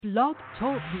Blog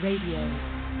Talk Radio.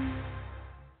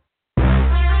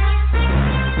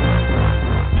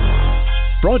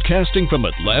 Broadcasting from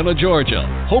Atlanta,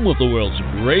 Georgia, home of the world's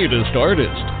greatest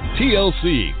artists,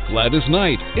 TLC, Gladys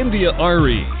Knight, India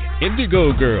Ari,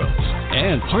 Indigo Girls,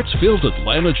 and Hartsfield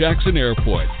Atlanta Jackson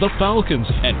Airport, the Falcons,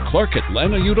 and Clark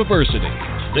Atlanta University.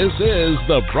 This is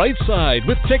The Bright Side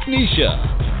with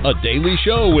Technisha, a daily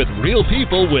show with real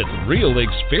people with real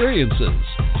experiences.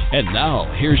 And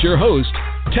now, here's your host,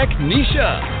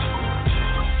 Technisha.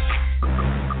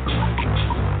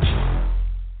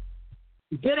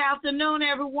 Good afternoon,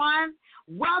 everyone.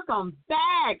 Welcome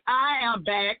back. I am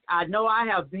back. I know I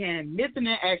have been missing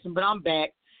in action, but I'm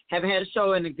back. Haven't had a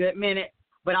show in a good minute,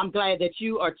 but I'm glad that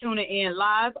you are tuning in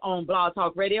live on Blog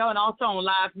Talk Radio and also on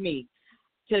Live Me.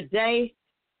 Today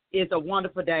is a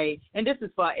wonderful day, and this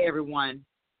is for everyone.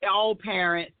 All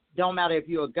parents, don't matter if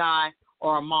you're a guy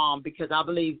or a mom, because I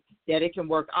believe that it can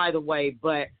work either way,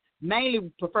 but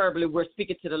mainly, preferably, we're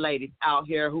speaking to the ladies out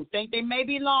here who think they may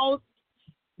be lost.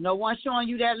 No one showing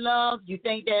you that love. You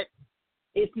think that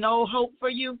it's no hope for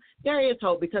you? There is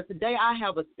hope, because today I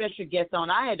have a special guest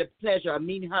on. I had the pleasure of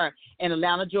meeting her in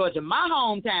Atlanta, Georgia, my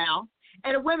hometown,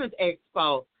 at a women's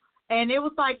expo. And it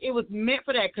was like it was meant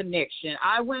for that connection.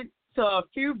 I went to a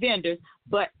few vendors,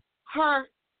 but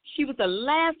she was the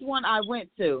last one I went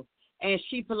to. And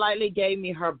she politely gave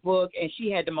me her book, and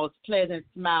she had the most pleasant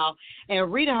smile.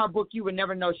 And reading her book, you would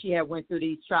never know she had went through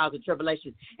these trials and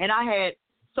tribulations. And I had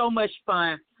so much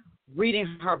fun reading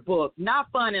her book. Not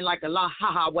fun in like a la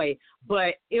ha-ha way,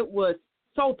 but it was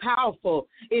so powerful.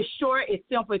 It's short, it's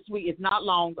simple, it's sweet, it's not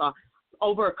long,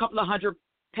 over a couple of hundred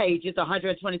pages,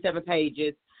 127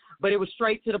 pages, but it was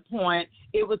straight to the point.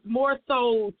 It was more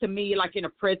so to me like in a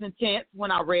present tense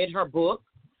when I read her book.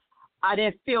 I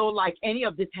didn't feel like any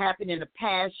of this happened in the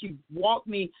past. She walked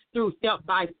me through step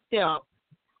by step.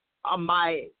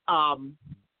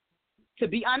 To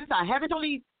be honest, I haven't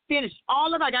totally finished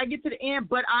all of it. I got to get to the end,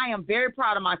 but I am very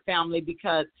proud of my family,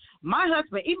 because my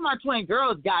husband, even my twin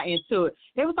girls got into it.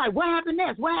 They was like, what happened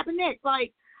next? What happened next?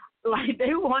 Like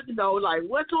they want to know, like,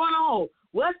 what's going on?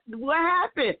 What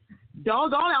happened?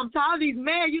 Doggone it, I'm tired of these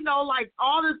men, like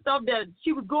all the stuff that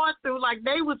she was going through, like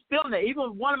they was feeling it.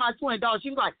 Even one of my twin daughters, she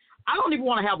was like, I don't even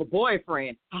want to have a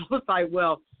boyfriend. I was like,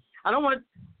 well, I don't want,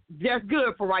 that's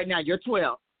good for right now. You're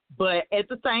 12. But at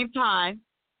the same time,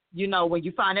 when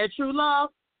you find that true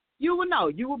love, you will know.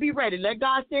 You will be ready. Let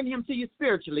God send him to you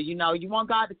spiritually. You want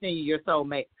God to send you your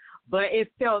soulmate. But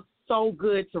it felt so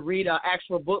good to read an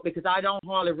actual book, because I don't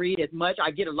hardly read as much.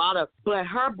 I get a lot of, but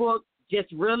her book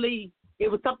just really, it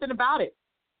was something about it.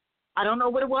 I don't know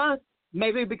what it was.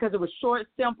 Maybe because it was short,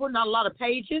 simple, not a lot of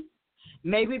pages.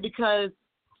 Maybe because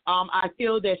I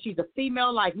feel that she's a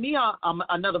female like me, or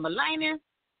another millennial.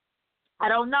 I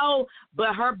don't know.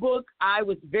 But her book, I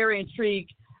was very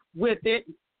intrigued with it.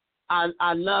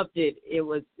 I loved it.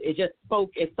 It just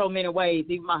spoke in so many ways.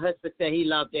 Even my husband said he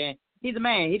loved it. He's a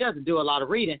man. He doesn't do a lot of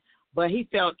reading, but he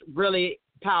felt really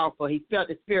powerful. He felt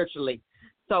it spiritually.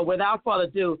 So without further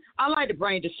ado, I'd like to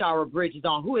bring Dasharra Bridges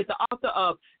on, who is the author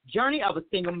of Journey of a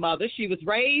Single Mother. She was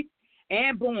raised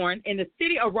and born in the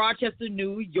city of Rochester,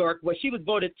 New York, where she was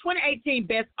voted 2018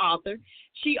 Best Author.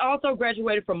 She also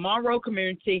graduated from Monroe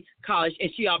Community College, and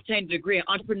she obtained a degree in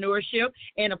Entrepreneurship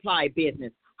and Applied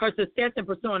Business. Her success in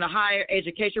pursuing a higher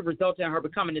education resulted in her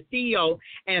becoming the CEO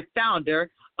and founder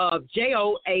of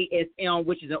JOASM,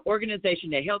 which is an organization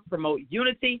that helps promote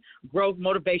unity, growth,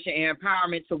 motivation, and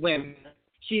empowerment to women.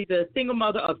 She's a single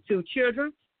mother of 2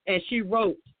 children, and she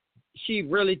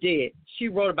really did. She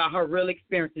wrote about her real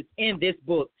experiences in this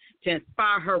book to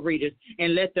inspire her readers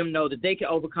and let them know that they can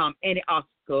overcome any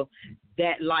obstacle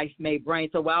that life may bring.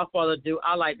 So without further ado,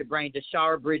 I'd like to bring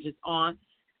Dasharra Bridges on.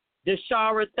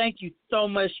 Dasharra, thank you so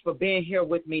much for being here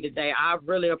with me today. I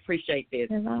really appreciate this.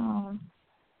 Hello.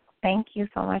 Thank you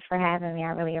so much for having me. I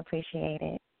really appreciate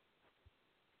it.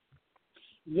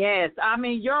 Yes,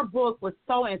 your book was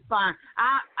so inspiring.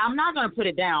 I'm not going to put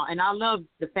it down, and I love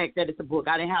the fact that it's a book.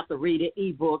 I didn't have to read it,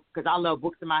 e-book, because I love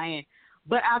books in my hand.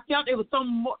 But I felt it was so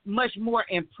much more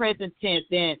in present tense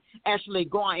than actually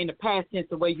going in the past tense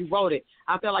the way you wrote it.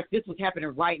 I felt like this was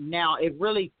happening right now. It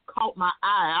really caught my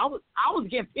eye. I was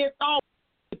getting pissed off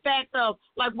with the fact of,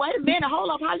 like, wait a minute,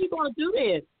 hold up, how you going to do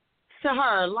this to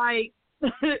her? Like,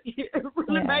 it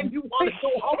really made me want to go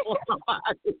home on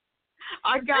somebody.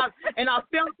 I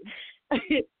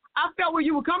felt where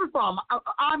you were coming from.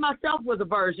 I myself was a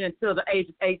virgin till the age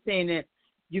of 18, and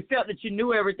you felt that you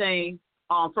knew everything.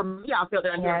 From me, I felt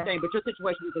that I knew everything, but your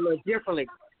situation was a little differently.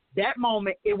 That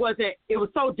moment, it was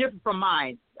so different from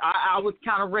mine. I was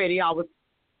kind of ready. I was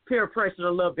peer pressured a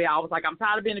little bit. I was like, I'm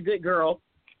tired of being a good girl.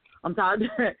 I'm tired.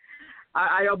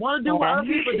 I want to do what other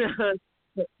people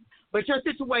do. But your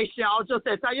situation, I'll just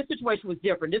say, your situation was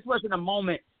different. This wasn't a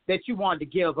moment that you wanted to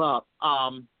give up.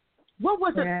 What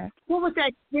was it? What was that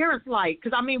experience like?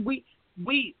 Because I mean,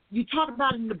 you talked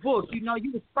about it in the book. You know,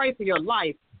 you was afraid for your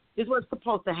life. This was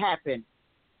supposed to happen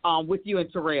with you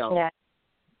and Terrell. Yes.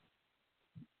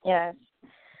 Yes.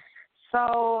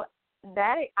 So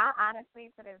I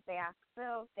honestly, to this day, I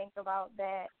still think about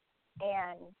that,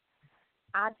 and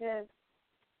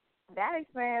that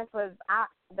experience was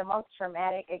the most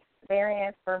traumatic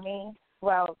experience for me.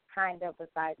 Well, kind of,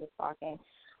 besides just talking.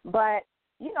 But,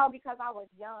 you know, because I was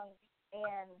young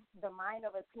and the mind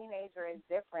of a teenager is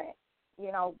different.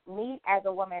 You know, me as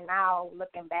a woman now,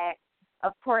 looking back,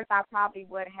 of course I probably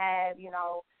would have, you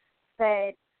know,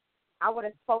 said, I would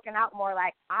have spoken out more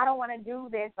like, I don't want to do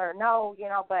this or no, you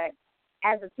know, but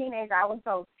as a teenager I was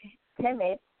so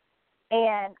timid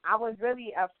and I was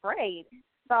really afraid.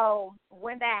 So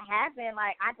when that happened,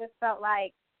 like, I just felt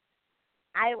like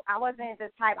I wasn't the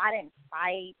type, I didn't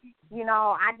fight, you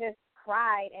know, I just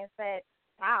cried and said,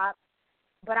 stop,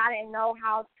 but I didn't know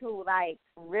how to, like,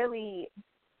 really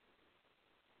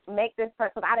make this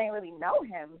person, I didn't really know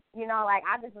him, you know, like,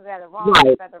 I just was at the wrong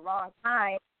place at the wrong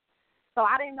time. So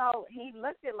I didn't know, he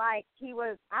looked it like he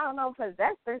was, I don't know,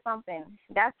 possessed or something.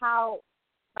 That's how,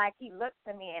 like, he looked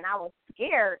to me, and I was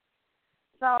scared.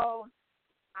 So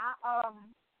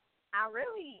I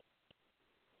really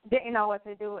didn't know what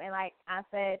to do, and like I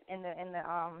said in the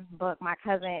book, my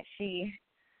cousin, she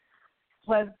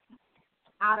was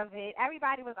out of it.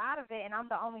 Everybody was out of it, and I'm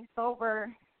the only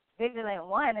sober, vigilant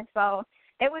one. And so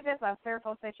it was just a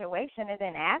fearful situation. And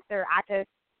then after,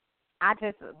 I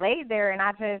just laid there, and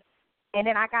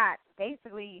then I got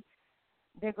basically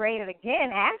degraded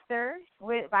again after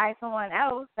by someone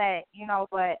else that, you know,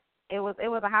 but it was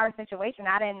a hard situation.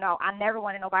 I didn't know. I never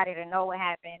wanted nobody to know what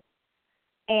happened.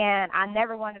 And I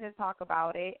never wanted to talk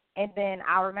about it. And then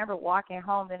I remember walking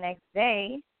home the next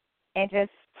day and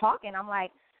just talking. I'm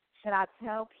like, should I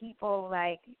tell people?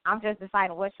 Like, I'm just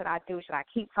deciding, what should I do? Should I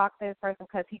keep talking to this person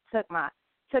because he took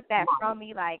that from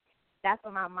me? Like, that's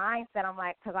what my mindset. I'm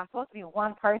like, because I'm supposed to be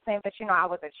one person, but, you know, I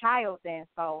was a child then.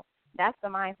 So that's the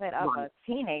mindset of a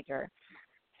teenager.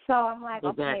 So I'm like,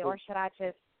 okay, or should I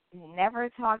just never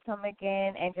talk to him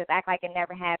again and just act like it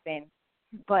never happened?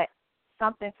 But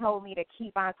something told me to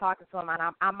keep on talking to him, and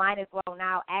I might as well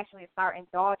now actually start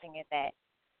indulging in that.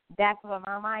 That's what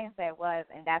my mindset was,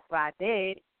 and that's what I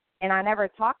did. And I never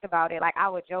talked about it. Like, I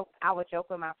would joke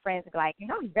with my friends and be like, you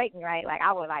know, you raped me, right? Like,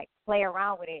 I would, like, play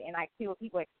around with it and, like, see what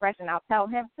people express, and I'll tell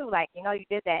him, too, like, you know, you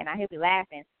did that, and he'll be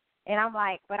laughing. And I'm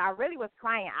like, but I really was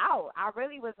crying out. I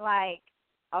really was like,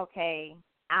 okay,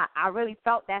 I really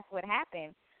felt that's what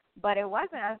happened. But it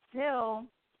wasn't until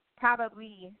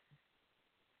probably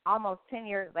almost 10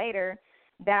 years later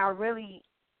that I really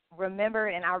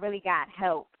remembered and I really got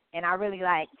help. And I really,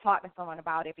 like, talked to someone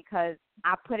about it because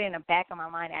I put it in the back of my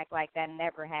mind, act like that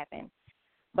never happened.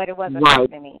 But it wasn't happening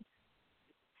to me.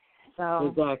 So,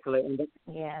 exactly. And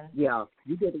yeah,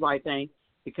 you did the right thing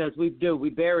because we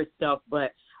bury stuff.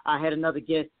 But I had another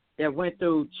guest that went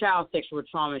through child sexual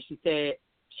trauma, and she said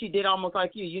she did almost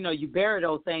like you. You know, you bury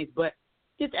those things, but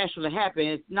this actually happened.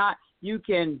 It's not, you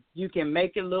can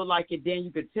make it look like it, then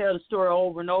you could tell the story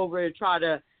over and over and try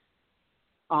to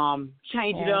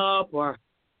change it up,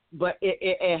 but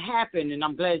it happened, and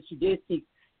I'm glad that you did seek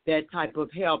that type of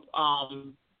help.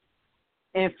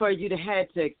 And for you to have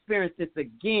to experience this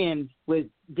again with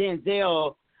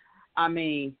Denzel, I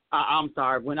mean, I'm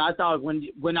sorry. When I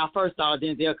first saw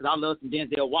Denzel, because I love some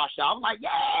Denzel Washington, I was like,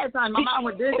 yes, my mind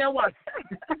was Denzel Washington.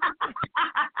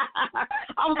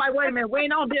 I was like, wait a minute, we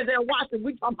ain't on Denzel Washington,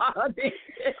 we talking about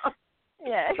Denzel.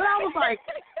 Yeah. But I was like,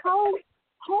 hold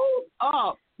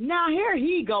up. Now here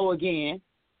he go again.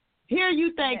 Here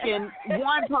you thinking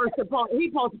one person,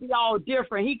 he's supposed to be all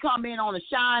different. He come in on a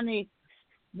shiny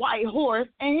white horse,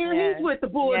 and here he's with the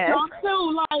bulldog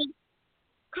too. Like,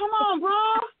 come on, bro.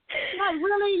 Like,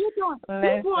 really? You doing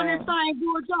this thing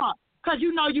bulldog? Because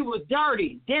you know you was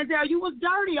dirty. Denzel, you was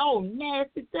dirty. Oh,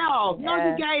 nasty self. No,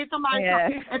 you gave somebody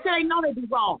something. Until they know they do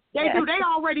wrong. They do. They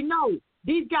already know.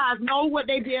 These guys know what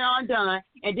they did undone,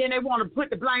 and then they want to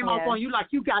put the blame off on you like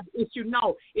you got the issue.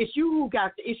 No, it's you who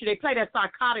got the issue. They play that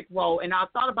psychotic role, and I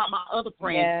thought about my other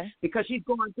friend because she's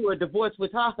going through a divorce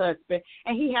with her husband,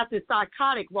 and he has this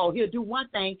psychotic role. He'll do one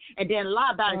thing and then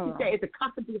lie about it. She said it's a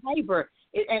constant behavior,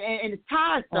 and it's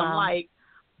tiresome. Like,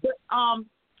 but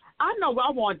I know what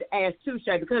I wanted to ask too,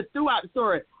 Shay, because throughout the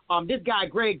story, this guy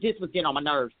Greg just was getting on my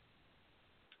nerves.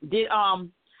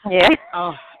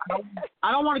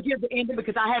 I don't want to give the ending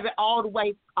because I have it all the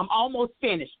way. I'm almost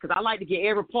finished because I like to get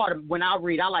every part of when I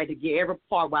read. I like to get every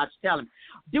part where I tell him.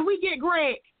 Did we get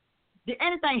Greg? Did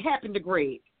anything happen to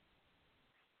Greg?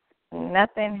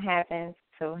 Nothing happens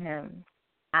to him.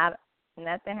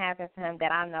 Nothing happens to him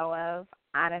that I know of.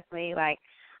 Honestly, like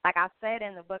I said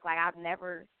in the book, like I've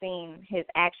never seen his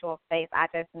actual face. I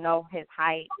just know his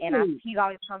height, and he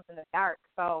always comes in the dark.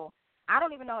 So I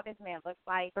don't even know what this man looks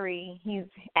like. He's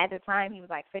at the time he was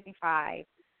like 55,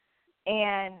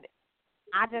 and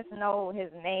I just know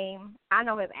his name. I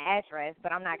know his address,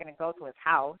 but I'm not going to go to his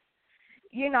house.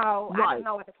 You know, right. I don't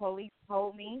know what the police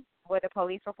told me, what the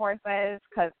police report says,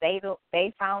 because they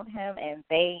found him and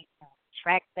they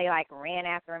ran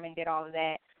after him and did all of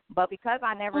that. But because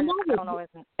I don't know his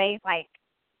face, like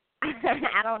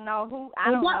I don't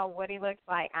know what he looks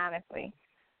like, honestly.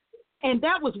 And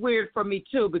that was weird for me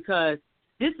too, because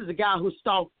this is a guy who's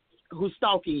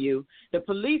stalking you. The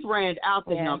police ran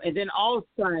after him, and then all of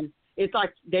a sudden it's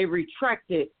like they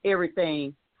retracted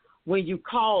everything when you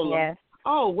call them.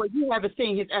 Oh, well, you haven't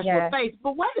seen his actual face.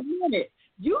 But wait a minute,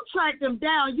 you tracked him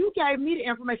down. You gave me the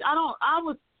information. I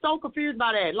was so confused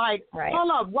by that. Like,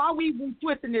 hold up, why we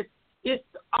twisting this? It's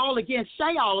all against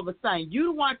Shay all of a sudden. You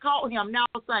the one called him. Now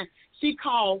all of a sudden she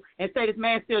called and say this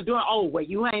man's still doing. Oh, wait,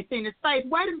 you ain't seen his face.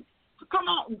 Wait a minute. Come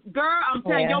on, girl. I'm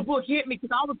telling you, your book hit me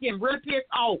because I was getting really pissed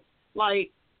off.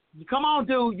 Like, come on,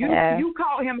 dude. You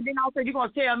called him and then all of a sudden you're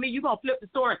going to tell me, you're going to flip the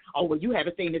story. Oh, well, you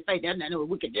haven't seen his face. There's nothing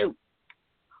we can do.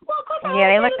 Well,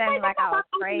 they looked at me like I was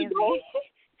crazy.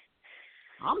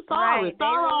 I'm sorry. Right.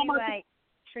 Sorry, all my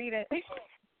treated. It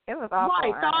was awful.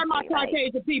 Right. Sorry, my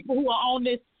Caucasian people who are on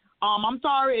this. I'm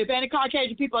sorry if any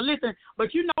Caucasian people are listening,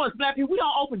 but you know, as black people, we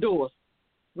don't open doors.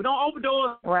 We don't open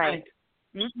doors. Right.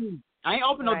 I ain't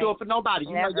open no door for nobody.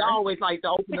 You know, you always like to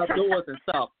open up doors and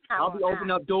stuff. I'll be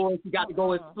opening up doors. You got to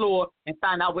go explore and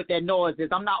find out what that noise is.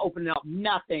 I'm not opening up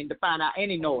nothing to find out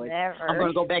any noise. Never. I'm going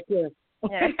to go back there.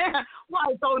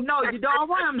 Right, so no, you don't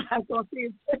want. I'm not going to see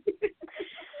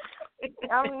it.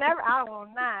 I will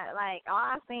not. Like, all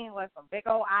I seen was some big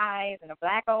old eyes and a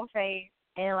black old face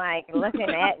and, like, looking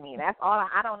at me. That's all.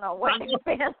 I don't know what this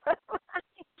man looks like.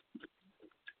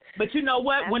 But you know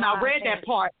what? When I read that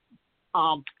part,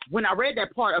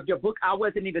 of your book, I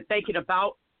wasn't even thinking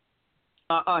about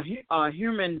a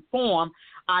human form.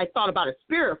 I thought about a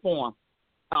spirit form.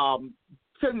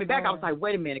 Took me back. I was like,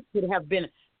 wait a minute. Could it have been,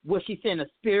 was she saying a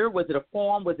spirit? Was it a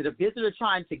form? Was it a visitor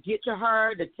trying to get to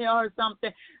her, to tell her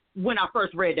something? When I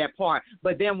first read that part.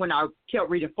 But then when I kept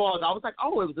reading forward, I was like,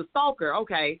 oh, it was a stalker.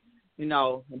 Okay. You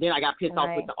know, and then I got pissed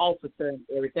off with the officer and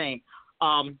everything.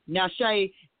 Now,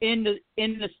 Shay, in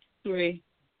the story,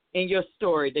 in your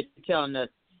story that you're telling us,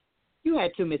 you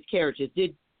had 2 miscarriages.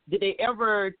 Did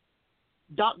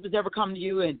doctors ever come to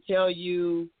you and tell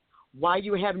you why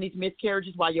you were having these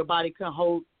miscarriages, why your body couldn't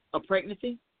hold a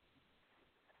pregnancy?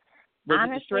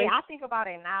 Honestly, I think about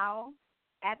it now.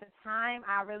 At the time,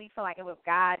 I really feel like it was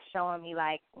God showing me,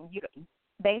 like,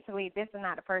 basically, this is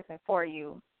not the person for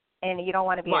you, and you don't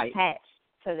want to be attached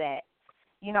to that.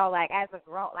 You know, like, as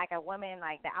a woman,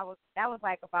 like, that was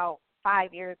like about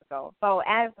 5 years ago. So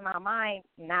as my mind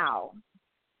now,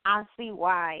 I see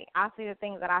why. I see the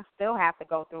things that I still have to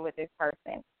go through with this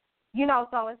person. You know,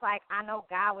 so it's like I know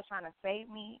God was trying to save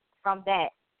me from that.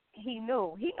 He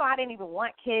knew I didn't even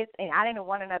want kids and I didn't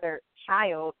want another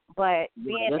child, but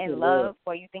being in love,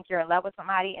 or you think you're in love with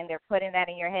somebody and they're putting that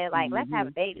in your head, like, let's have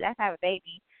a baby.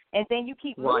 And then you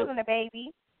keep losing the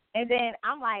baby. And then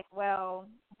I'm like, well,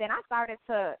 then I started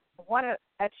to want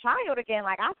a child again.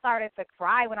 Like, I started to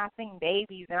cry when I seen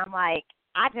babies, and I'm like,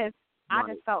 I just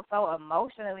felt so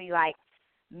emotionally, like,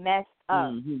 messed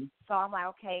up. So I'm like,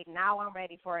 okay, now I'm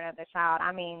ready for another child.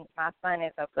 I mean, my son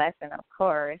is a blessing, of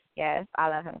course. Yes, I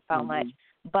love him so much.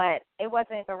 But it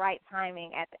wasn't the right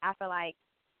timing. I feel like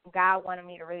God wanted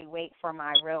me to really wait for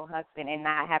my real husband and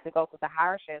not have to go through the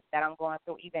hardships that I'm going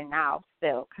through even now,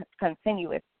 still,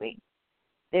 continuously.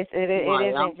 It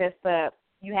isn't just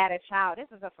you had a child.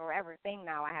 This is a forever thing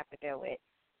now I have to deal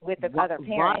with the other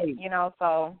parent, you know,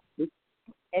 so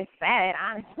it's sad,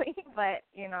 honestly, but,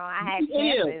 you know, I had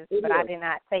chances, but I did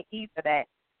not take heed to that.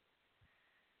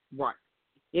 Right.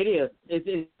 It is.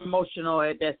 It's emotional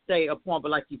at that state of point,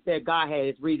 but like you said, God had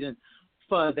his reasons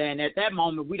for that, and at that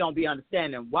moment, we don't be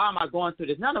understanding, why am I going through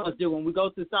this? None of us do. When we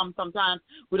go through something, sometimes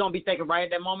we don't be thinking right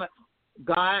at that moment.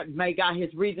 God may got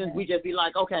his reasons. We just be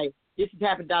like, okay, this has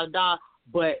happened, da-da-da.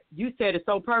 But you said it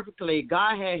so perfectly.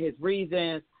 God had his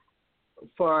reasons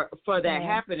for that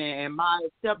happening, and my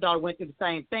stepdaughter went through the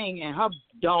same thing, and her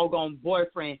doggone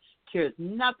boyfriend cares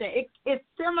nothing. It's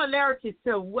similarities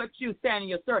to what you said in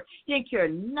your story. He didn't care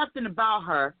nothing about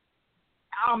her,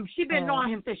 She been knowing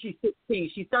him since she's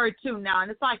 16. She's 32 now,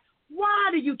 and it's like, why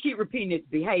do you keep repeating this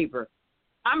behavior?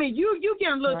 I mean, you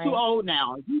getting a little too old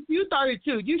now. You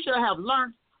 32. You should have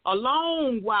learned a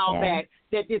long while back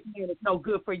that this man is no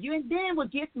good for you. And then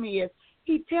what gets me is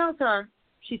he tells her,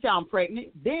 she said, I'm pregnant.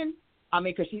 Then,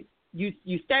 because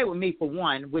you stay with me for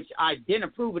one, which I didn't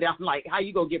approve of that. I'm like, how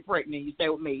you gonna get pregnant? You stay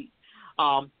with me.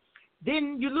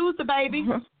 Then you lose the baby,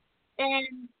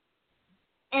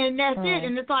 and that's it.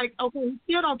 And it's like, okay, he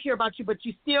still don't care about you, but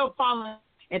you still following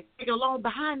and taking along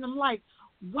behind them. Like,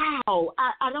 wow,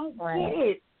 I don't get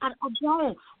it. I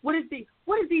don't. What is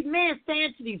these men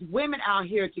saying to these women out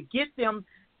here to get them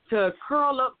to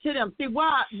curl up to them? See,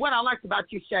 what I liked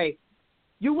about you, Shay,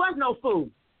 you was no fool.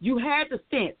 You had the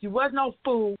sense. You was no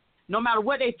fool. No matter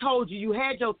what they told you, you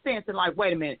had your sense and like,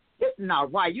 wait a minute, this is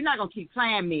not right. You're not going to keep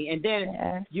playing me. And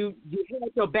then you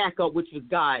had your backup, which was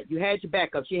God. You had your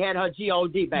backup. She had her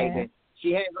G-O-D, baby. Yeah.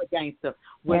 She had her gangster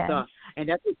with her. And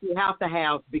that's what you have to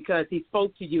have, because he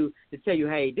spoke to you to tell you,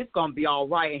 hey, this is going to be all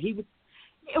right. And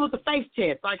it was a faith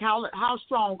test. Like, how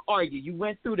strong are you? You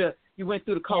went through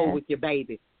the cold with your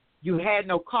baby. You had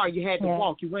no car. You had to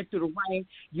walk. You went through the rain.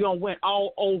 You went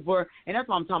all over. And that's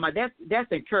what I'm talking about.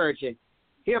 That's encouraging.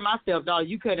 Hear myself, dog.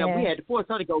 You could have. We had to force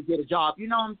her to go get a job. You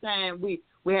know what I'm saying?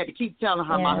 We had to keep telling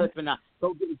her, my husband, and I,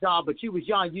 go get a job. But you was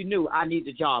young. You knew I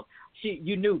needed a job.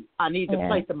 You knew I needed a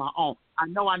place of my own. I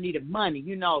know I needed money.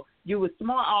 You know, you were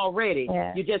smart already.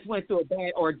 Yeah. You just went through a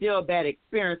bad ordeal, a bad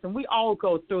experience, and we all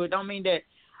go through it. Don't mean that.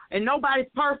 And nobody's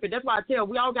perfect. That's why I tell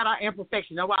we all got our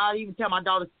imperfections. That's why I even tell my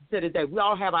daughters to this day, we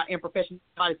all have our imperfections.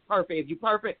 Nobody's perfect. If you're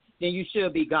perfect, then you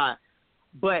should be God.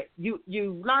 But you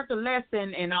learned the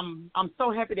lesson, and I'm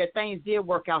so happy that things did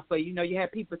work out for you. You know, you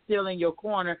had people still in your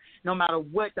corner, no matter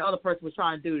what the other person was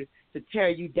trying to do to tear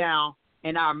you down.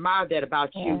 And I admire that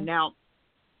about you. Now,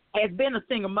 as being a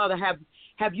single mother,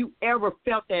 have you ever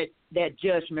felt that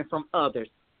judgment from others?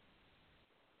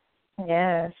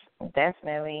 Yes,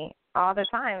 definitely. All the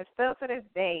time. Still to this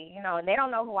day, you know, and they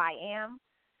don't know who I am,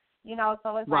 you know,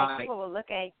 so it's like people will look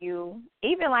at you.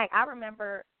 Even like I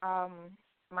remember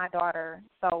my daughter,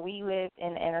 so we lived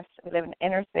in the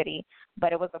inner city,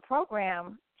 but it was a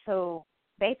program to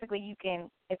basically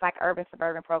it's like urban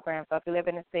suburban program. So if you live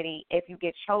in the city, if you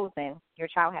get chosen, your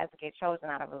child has to get chosen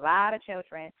out of a lot of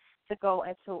children to go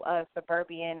into a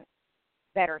suburban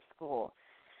better school.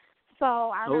 So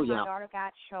I remember my daughter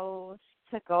got chose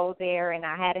to go there, and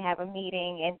I had to have a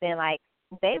meeting, and then like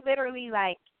they literally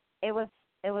like it was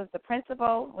the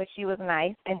principal, which she was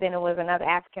nice, and then it was another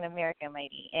African American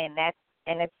lady, and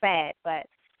it's sad,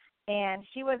 and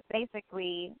she was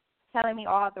basically telling me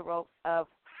all the ropes of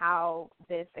how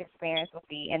this experience would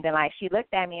be, and then like she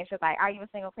looked at me and she was like, "Are you a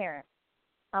single parent?"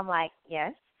 I'm like,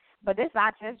 "Yes," but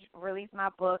I just released my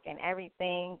book and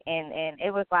everything, and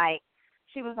it was like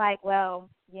she was like, "Well,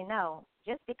 you know,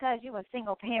 just because you're a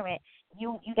single parent,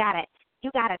 you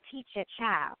gotta teach your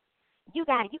child. You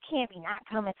can't be not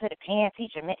coming to the parent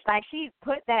teacher." Like she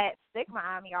put that stigma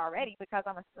on me already because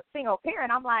I'm a single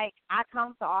parent. I'm like, I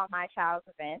come to all my child's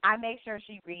events. I make sure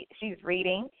she's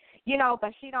reading, you know,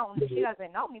 but she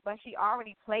doesn't know me, but she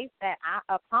already placed that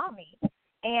upon me.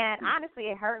 And honestly,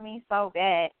 it hurt me so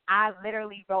bad. I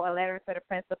literally wrote a letter to the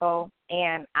principal,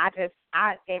 and I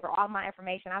gave her all my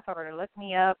information. I told her to look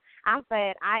me up. I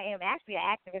said I am actually an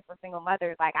activist for single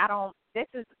mothers. Like this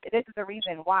is the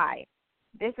reason why.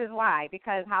 This is why,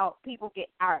 because how people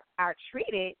are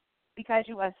treated because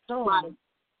you assume,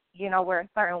 you know, we're a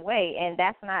certain way, and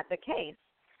that's not the case.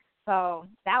 So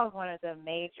that was one of the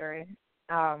major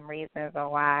reasons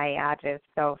of why I just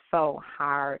felt so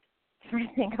hard for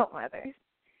single mothers.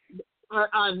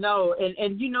 I know,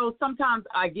 and you know, sometimes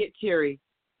I get teary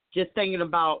just thinking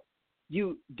about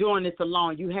you doing this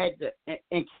alone. You had to,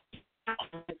 and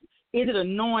is it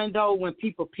annoying though when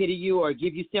people pity you or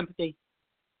give you sympathy?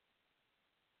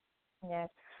 Yes.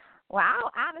 Well,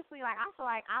 honestly, like I feel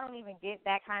like I don't even get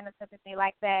that kind of sympathy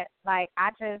like that. Like I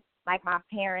just like my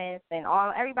parents and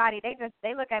everybody.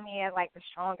 They look at me as like the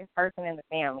strongest person in the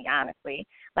family. Honestly,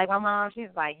 like my mom, she's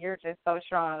like, "You're just so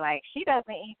strong." Like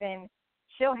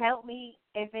she'll help me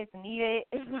if it's needed,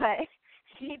 but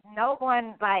no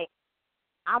one, like,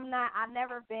 I've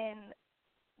never been,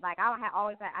 like, I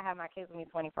have my kids with me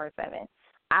 24/7.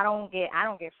 I don't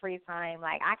get free time.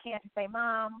 Like, I can't just say,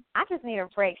 "Mom, I just need a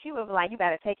break." She would be like, "You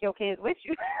better take your kids with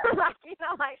you." Like, you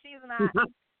know, like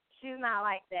she's not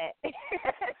like that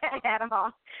at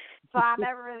all. So I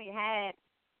never really had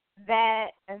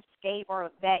that escape or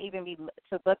that even be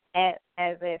to look at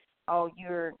as if, oh,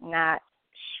 you're not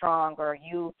strong or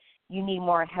you need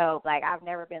more help. Like I've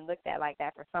never been looked at like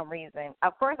that for some reason.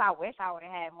 Of course I wish I would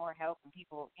have had more help from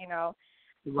people, you know.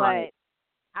 Right.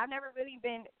 I've never really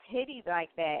been pitied like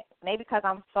that. Maybe because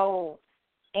I'm so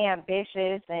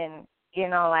ambitious and, you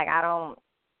know, like I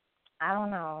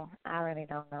don't know. I really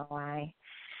don't know why.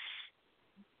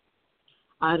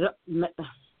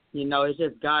 You know, it's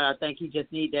just God. I think He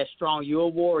just need that strong. You're a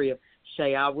warrior,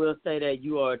 Shay. I will say that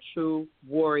you are a true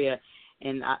warrior,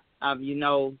 and you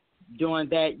know, doing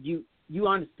that, you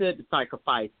understood the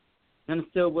sacrifice,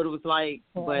 understood what it was like,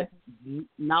 but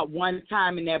not one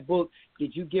time in that book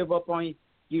did you give up on,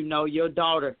 you know, your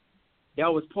daughter. There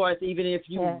was parts, even if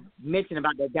you mentioned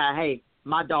about that guy, hey,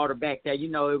 my daughter back there, you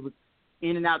know, it was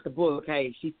in and out the book.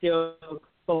 Hey, she still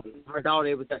focused on her daughter.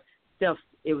 It was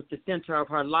the center of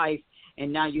her life.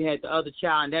 And now you had the other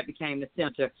child, and that became the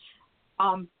center.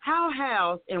 How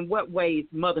has, in what ways,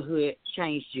 motherhood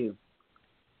changed you?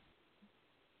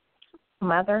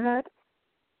 Motherhood?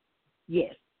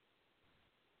 Yes.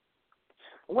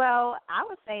 Well, I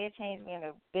would say it changed me in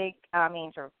a big,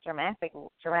 dramatic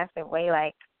way.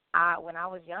 Like, when I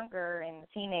was younger and a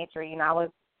teenager, you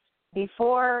know,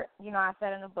 before, you know, I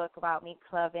said in the book about me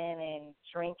clubbing and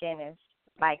drinking and,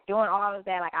 like, doing all of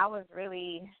that, like,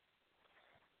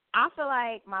 I feel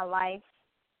like my life,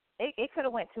 it could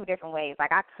have went two different ways.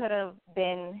 Like, I could have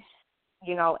been,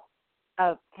 you know,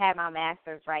 had my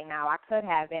master's right now. I could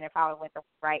have been if I went the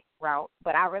right route,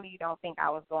 but I really don't think I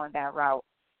was going that route.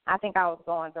 I think I was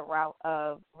going the route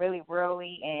of really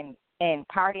worldly and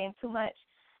partying too much.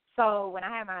 So when I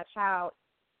had my child,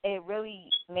 it really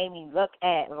made me look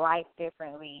at life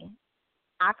differently.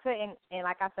 I couldn't, and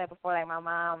like I said before, like my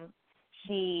mom,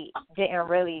 she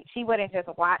wouldn't just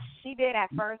watch. She did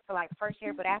at first for like the first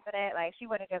year, but after that, like she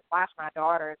wouldn't just watch my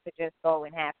daughter to just go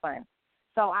and have fun.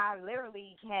 So I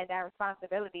literally had that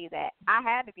responsibility that I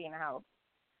had to be in the house.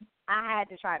 I had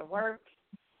to try to work.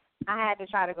 I had to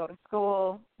try to go to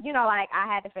school. You know, like I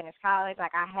had to finish college.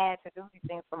 Like I had to do these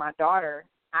things for my daughter.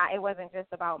 It wasn't just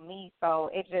about me. So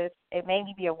it made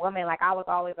me be a woman. Like I was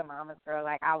always a mama's girl.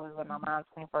 Like I was with my mom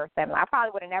 24/7. I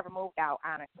probably would have never moved out,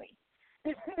 honestly.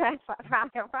 I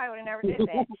probably would have never did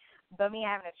that. But me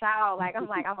having a child, like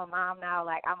I'm a mom now.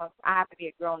 Like I have to be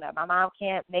a grown up. My mom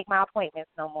can't make my appointments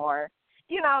no more.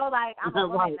 You know, like I'm a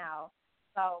woman now.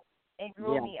 So it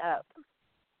grew me up.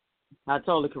 I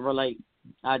totally can relate.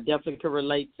 I definitely can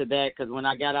relate to that because when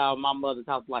I got out of my mother's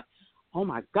house, like, oh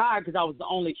my God, because I was the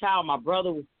only child. My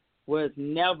brother was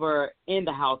never in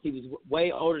the house. He was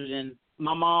way older than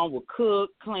my mom. Would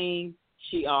cook, clean.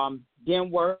 She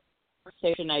didn't work.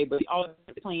 Station A, but always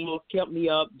clean, kept me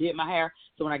up, did my hair.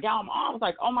 So when I got home, I was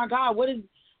like, oh my God, what is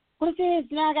this?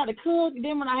 Now I got to cook.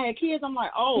 Then when I had kids, I'm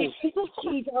like, oh, Jesus,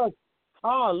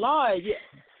 oh Lord,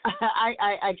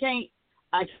 I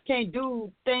can't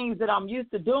do things that I'm used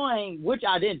to doing, which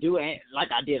I didn't do. Like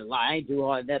I did a lot. I ain't do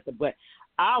all that, but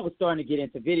I was starting to get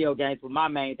into video games with my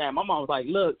main thing. My mom was like,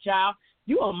 look, child,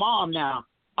 you a mom now.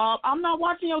 I'm not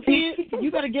watching your kids. You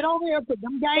better get over here, put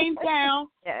them games down,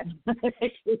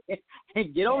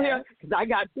 and get over here because I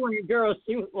got 20 girls.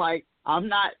 She was like, I'm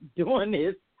not doing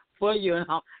this for you. And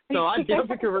so I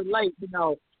definitely can relate. You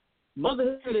know,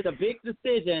 motherhood is a big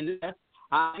decision.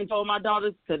 I told my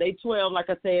daughters because they 12, like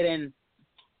I said, and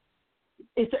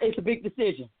it's a big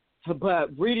decision.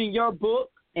 But reading your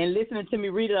book and listening to me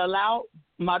read it aloud,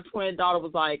 my twin daughter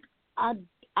was like,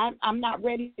 I'm not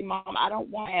ready, Mom. I don't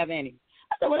want to have any.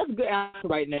 I said, well, that's a good answer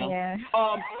right now. Yeah.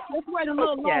 Let's wait a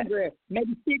little longer,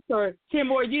 maybe 6 or 10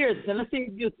 more years, and let's see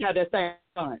if you have that same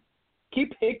fun.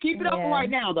 Keep it up right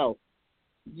now, though.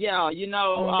 Yeah, you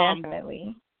know.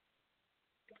 Definitely.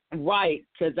 Right,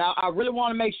 because I really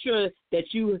want to make sure that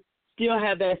you still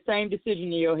have that same decision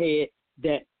in your head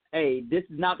that, hey, this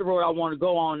is not the road I want to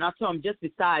go on. And I told them just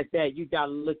besides that, you got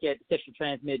to look at sexually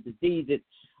transmitted diseases.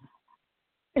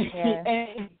 Yeah,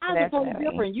 and it's totally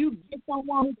different. You get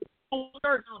someone who's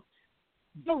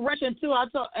don't rush into it.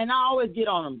 And I always get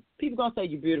on them. People going to say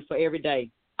you're beautiful every day.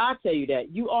 I tell you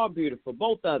that. You are beautiful,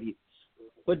 both of you.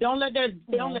 But don't let that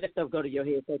stuff go to your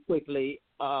head so quickly.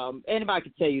 Anybody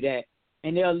can tell you that.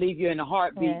 And they'll leave you in a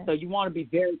heartbeat. Yeah. So you want to be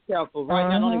very careful. Right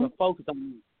now, don't even focus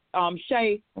on it.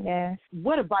 Shay,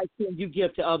 what advice can you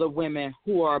give to other women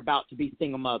who are about to be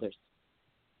single mothers?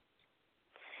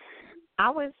 I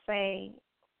would say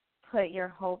put your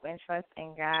hope and trust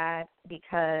in God,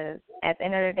 because at the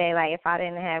end of the day, like if I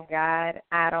didn't have God,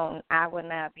 I would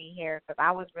not be here, because I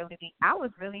was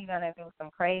really gonna do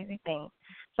some crazy things.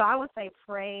 So I would say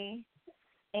pray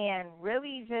and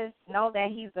really just know that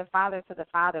He's the father to the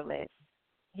fatherless.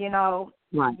 You know,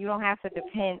 You don't have to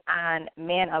depend on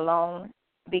men alone,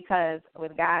 because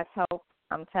with God's help,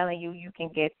 I'm telling you, you can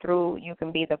get through. You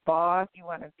can be the boss you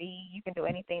want to be. You can do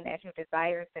anything that you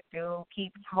desire to do.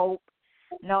 Keep hope.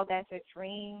 know that your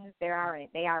dreams, they are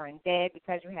in debt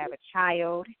because you have a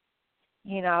child.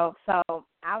 You know, so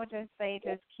I would just say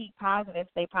just keep positive,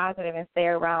 stay positive, and stay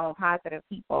around positive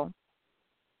people.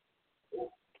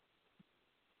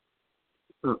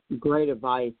 Great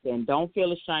advice, and don't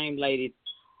feel ashamed, ladies.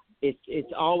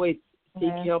 It's always seek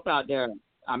help out there.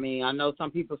 I mean, I know some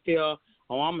people feel,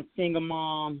 oh, I'm a single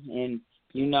mom, and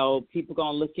you know, people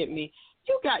gonna look at me.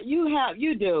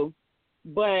 You do,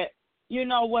 but you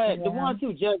know what? Yeah. The ones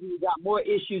who judge you got more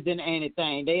issues than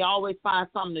anything. They always find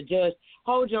something to judge.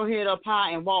 Hold your head up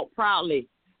high and walk proudly.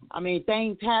 I mean,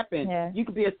 things happen. Yeah. You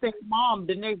could be a single mom.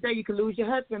 The next day you could lose your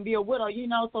husband, be a widow, you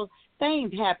know, so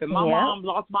things happen. My mom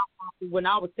lost my mom when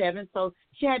I was 7, so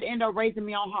she had to end up raising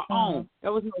me on her own.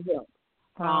 There was no help.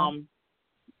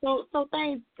 So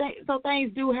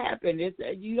things do happen.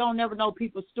 You don't never know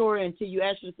people's story until you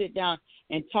actually sit down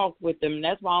and talk with them. And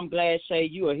that's why I'm glad, Shay,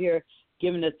 you are here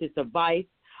giving us this advice.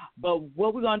 But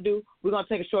what we're going to do, we're going to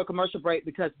take a short commercial break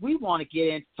because we want to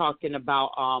get into talking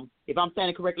about, if I'm saying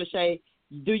it correctly, Shay,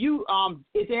 do you,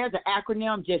 is there an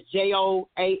acronym, just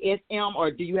JOASM,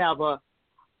 or do you have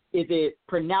is it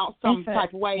pronounced some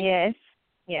type of way?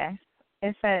 Yes.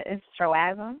 It's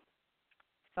JOASM.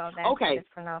 So that's it's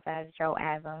pronounced as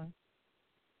JOASM.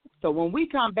 So when we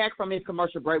come back from this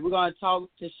commercial break, we're going to talk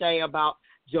to Shay about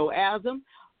JOASM,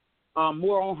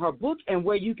 more on her book and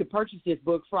where you can purchase this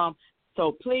book from.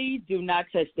 So please do not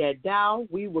touch that dial.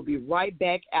 We will be right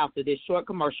back after this short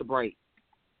commercial break.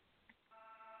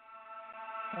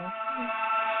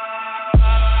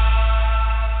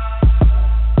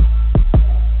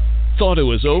 Thought it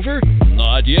was over?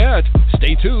 Not yet.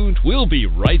 Stay tuned. We'll be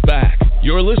right back.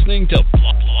 You're listening to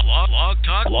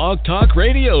Blog Talk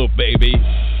Radio, baby.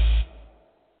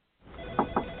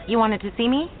 You wanted to see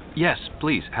me? Yes,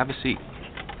 please, have a seat.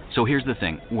 So here's the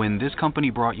thing. When this company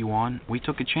brought you on, we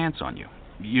took a chance on you.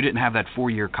 You didn't have that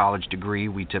 4-year college degree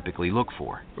we typically look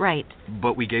for. Right.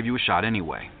 But we gave you a shot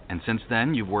anyway. And since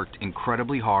then, you've worked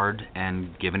incredibly hard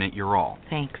and given it your all.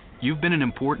 Thanks. You've been an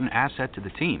important asset to the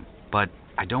team, but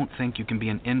I don't think you can be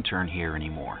an intern here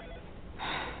anymore.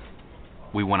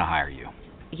 We want to hire you.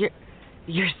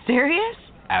 You're serious?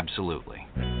 Absolutely.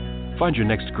 Find your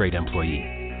next great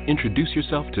employee. Introduce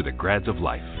yourself to the grads of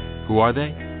life. Who are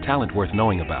they? Talent worth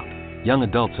knowing about. Young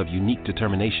adults of unique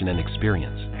determination and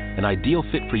experience. An ideal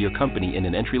fit for your company in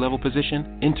an entry-level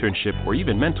position, internship, or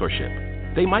even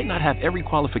mentorship. They might not have every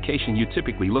qualification you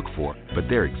typically look for, but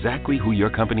they're exactly who your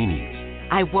company needs.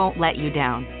 I won't let you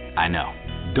down. I know.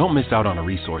 Don't miss out on a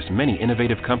resource many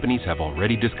innovative companies have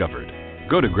already discovered.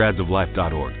 Go to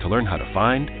gradsoflife.org to learn how to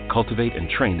find, cultivate, and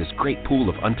train this great pool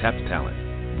of untapped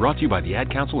talent. Brought to you by the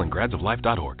Ad Council and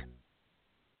gradsoflife.org.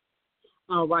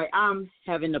 All right, I'm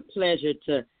having the pleasure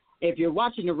to, if you're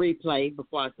watching the replay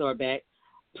before I start back,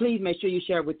 please make sure you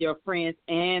share it with your friends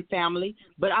and family.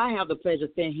 But I have the pleasure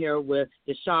of sitting here with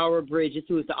Dasharra Bridges,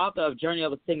 who is the author of Journey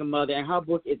of a Single Mother, and her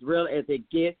book is Real as It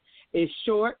Gets. It's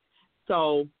short,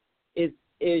 so it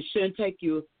shouldn't take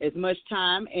you as much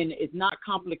time, and it's not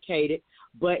complicated,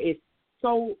 but it's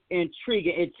so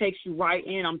intriguing. It takes you right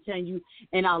in. I'm telling you,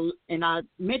 and I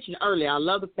mentioned earlier, I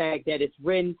love the fact that it's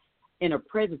written in a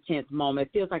present tense moment.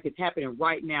 It feels like it's happening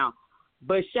right now.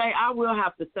 But Shay, I will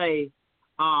have to say,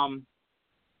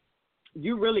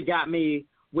 you really got me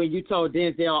when you told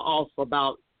Denzel off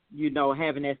about, you know,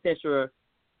 having that sexual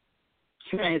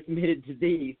transmitted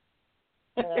disease.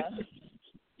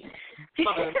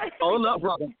 Hold up,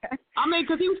 brother. I mean,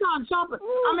 because he was trying to chomp it.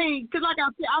 I mean, because like I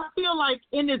said, I feel like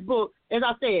in this book, as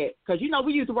I said, because, you know,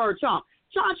 we use the word chomp.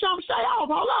 Trying to chomp Shay off.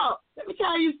 Hold up. Let me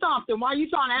tell you something. Why you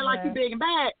trying to act like you big and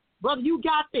bad? Brother, you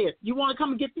got this. You want to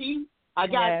come and get to eat? I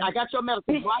got your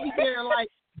medicine. Why you feeling like...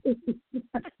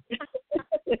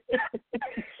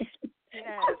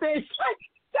 I said,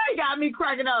 Shay got me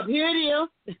cracking up. Here it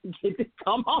is.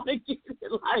 Come on and get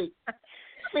it. Like, I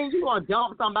mean, you want to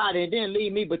dump somebody and then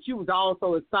leave me, but you was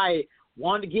also excited,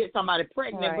 wanted to get somebody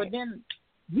pregnant, but then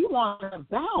you want to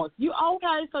bounce. You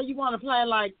okay, so you want to play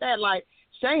like that. Like,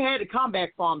 Shay had to come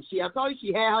back from. I told you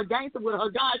she had her gangster with her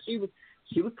God. She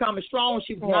was coming strong.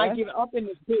 She was not giving up in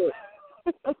this good.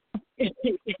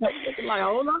 Like,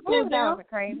 hold up, that was a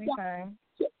crazy time.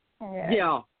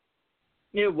 Yeah,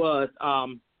 it was.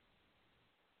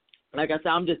 Like I said,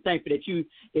 I'm just thankful that you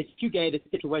gave the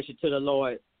situation to the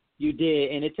Lord. You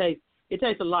did, and it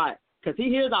takes a lot because He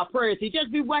hears our prayers. He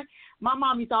just be waiting. My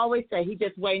mom used to always say, He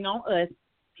just waiting on us.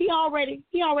 He already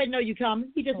know you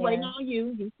coming. He just waiting on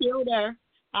you. He's still there.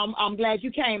 I'm glad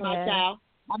you came, my child.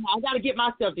 I got to get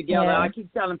myself together. I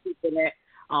keep telling people that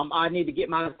I need to get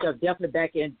myself definitely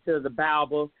back into the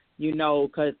Bible, you know,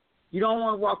 because You don't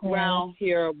want to walk around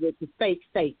here with the fake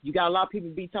faith. You got a lot of people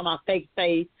be talking about fake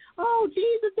faith. Oh,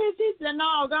 Jesus is this and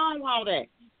no, gone with all that.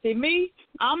 See, me,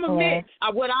 I'm a mix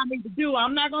of what I need to do.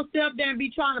 I'm not going to sit up there and be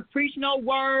trying to preach no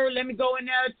word. Let me go in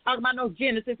there and talk about no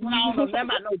Genesis when I don't know nothing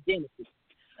about no Genesis.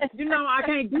 You know, I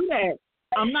can't do that.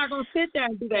 I'm not going to sit there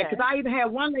and do that because I even had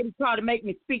one lady try to make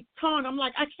me speak tongue. I'm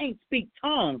like, I can't speak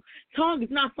tongue. Tongue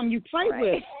is not something you play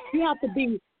with. You have to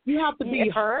be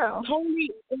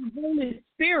holy in Holy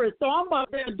Spirit. So I'm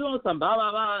up there doing some blah,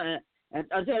 blah, blah. And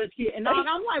I'm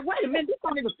like, wait a minute, this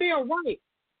don't even feel right.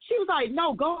 She was like,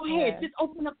 no, go ahead. Just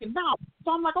open up your mouth.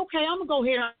 So I'm like, okay, I'm going to go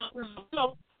ahead and open up my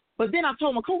mouth. But then I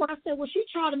told my coworker, I said, well, she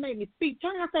tried to make me speak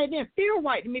tongue. I said, it didn't feel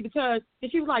right to me because,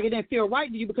 and she was like, it didn't feel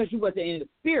right to you because you wasn't in the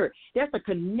Spirit. That's a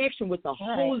connection with the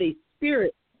Holy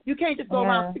Spirit. You can't just go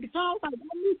around speaking tongues. Like,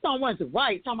 I knew someone's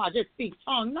right, talking about just speak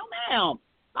tongue. No, ma'am.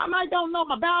 I might don't know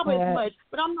my Bible as much,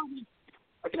 but I'm not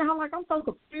looking at her like I'm so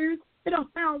confused. It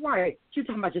don't sound right. She's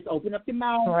talking about just open up your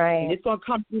mouth and it's going to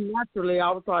come to you naturally.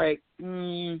 I was like,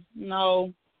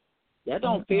 no. That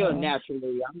don't feel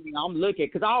naturally. I mean, I'm looking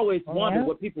because I always wondered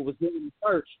what people was doing in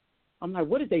church. I'm like,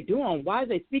 what is they doing? Why is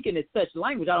they speaking in such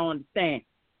language? I don't understand.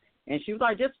 And she was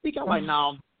like, just speak. I'm like,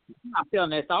 no, I'm not feeling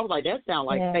that. So I was like, that sounds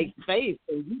like fake faith.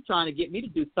 So you trying to get me to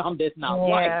do something that's not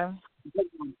right.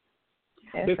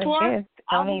 Before,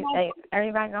 I mean,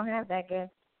 everybody don't have that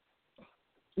gift.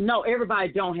 No, everybody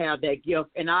don't have that gift,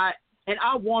 and I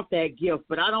want that gift,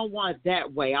 but I don't want it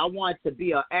that way. I want it to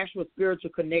be an actual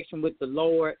spiritual connection with the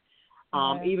Lord.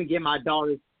 Even get my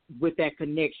daughters with that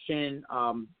connection.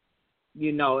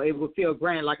 You know, it would feel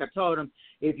grand. Like I told them,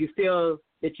 if you feel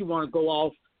that you want to go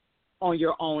off on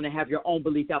your own and have your own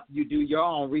beliefs after you do your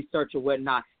own research or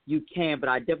whatnot, you can. But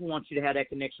I definitely want you to have that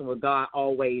connection with God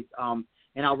always.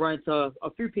 And I run into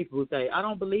a few people who say, I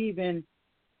don't believe in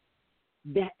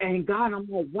that and God. I'm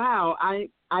like, wow,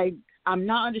 I'm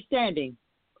not understanding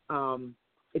that.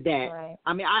 Right.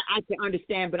 I mean, I can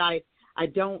understand, but I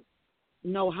don't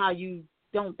know how you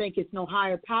don't think it's no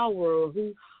higher power or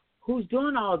who's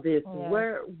doing all this.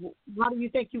 How do you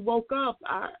think you woke up?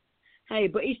 Hey,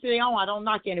 but each to their own. I don't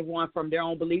knock anyone from their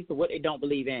own beliefs or what they don't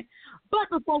believe in. But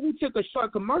before we took a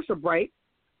short commercial break,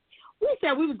 we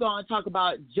said we was going to talk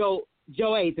about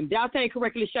JOASM. Did I say it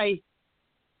correctly, Shay?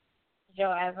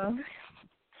 JOASM.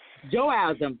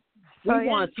 JOASM. We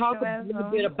want to talk a little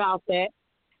bit about that.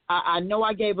 I know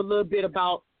I gave a little bit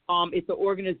about it's an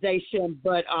organization,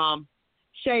 but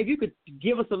Shay, if you could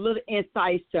give us a little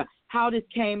insight to how this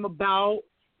came about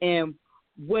and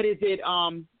what is it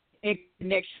in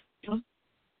connection?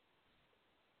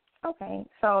 Okay,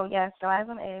 so yes,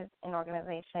 JOASM is an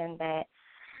organization that.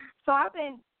 So I've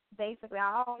been basically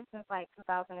since like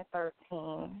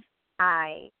 2013.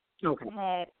 I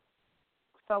had.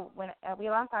 So when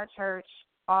we lost our church,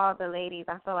 all the ladies,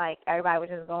 I feel like everybody was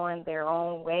just going their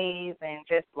own ways and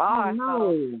just lost.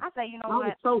 So I said, you know what? I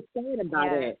was so sad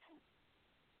about it.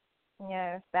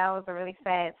 Yes, that was a really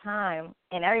sad time,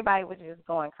 and everybody was just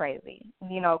going crazy,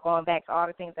 you know, going back to all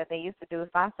the things that they used to do.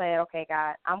 So I said, okay,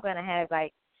 God, I'm going to have,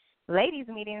 like, ladies'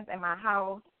 meetings in my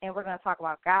house, and we're going to talk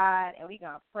about God, and we're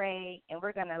going to pray, and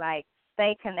we're going to, like,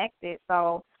 stay connected.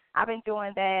 So I've been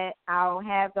doing that. I'll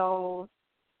have those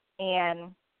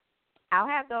since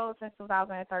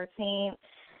 2013,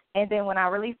 and then when I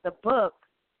released the book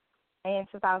in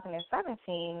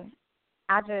 2017,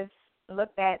 I just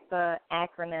looked at the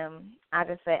acronym. I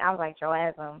was like,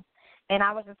 JOASM. And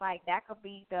I was just like, it could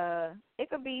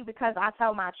be because I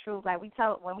tell my truth. Like, when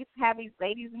we have these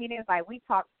ladies meetings, like, we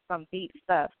talk some deep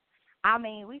stuff. I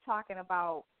mean, we talking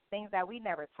about things that we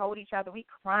never told each other. We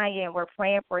crying, we're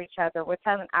praying for each other, we're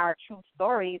telling our true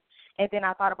stories. And then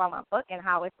I thought about my book and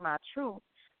how it's my truth.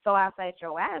 So I said,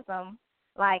 JOASM,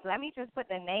 like, let me just put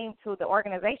the name to the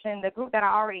organization, the group that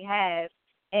I already have.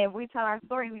 And we tell our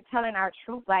story. We're telling our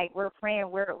truth. Like, we're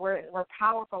praying. We're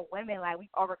powerful women. Like, we've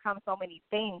overcome so many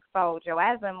things. So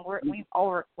JOASM, we're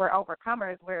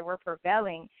overcomers. We're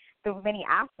prevailing through many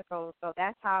obstacles. So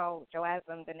that's how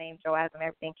JOASM, the name JOASM,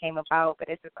 everything came about. But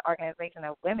it's just an organization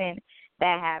of women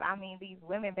that these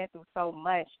women been through so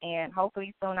much. And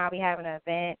hopefully soon I'll be having an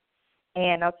event.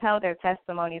 And they'll tell their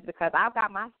testimonies because I've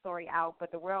got my story out,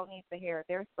 but the world needs to hear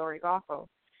their stories also.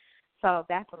 So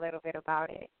that's a little bit about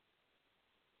it.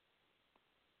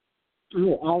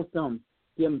 Oh, awesome.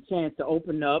 Give them a chance to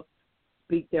open up,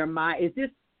 speak their mind. Is this,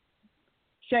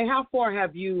 Shay, how far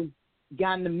have you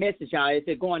gotten the message out? Is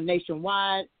it going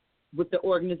nationwide with the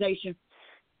organization?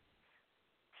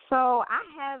 So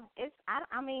I'm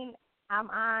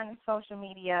on social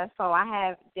media, so I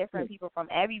have different people from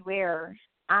everywhere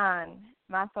on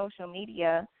my social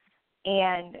media,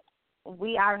 and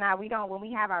we are not. We don't. When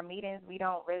we have our meetings, we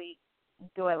don't really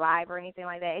do it live or anything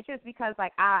like that. It's just because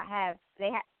like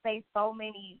they say so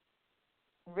many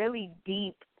really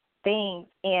deep things,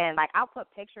 and like I'll put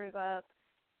pictures up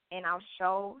and I'll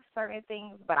show certain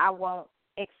things, but I won't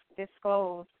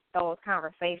disclose those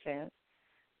conversations.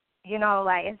 You know,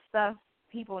 like it's stuff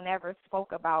people never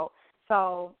spoke about.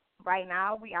 So right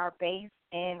now we are based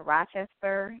in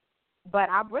Rochester, but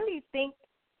I really think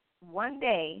one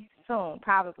day soon,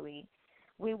 probably,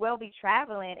 we will be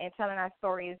traveling and telling our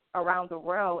stories around the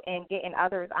world and getting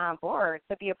others on board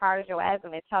to be a part of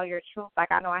JOASM and tell your truth.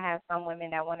 Like I know I have some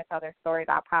women that want to tell their stories.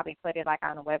 I'll probably put it like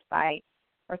on a website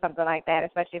or something like that,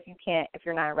 especially if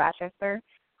you're not in Rochester.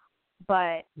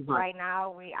 But right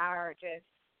now we are just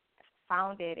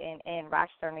founded in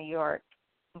Rochester, New York.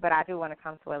 But I do want to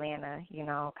come to Atlanta, you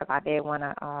know, because I did want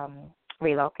to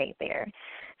relocate there.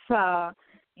 So,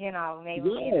 you know, maybe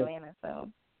we'll be in Atlanta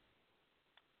soon.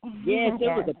 Yes, it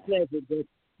was a pleasure just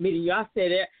meeting you. I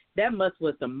said that must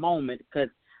was the moment because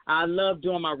I love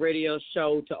doing my radio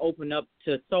show to open up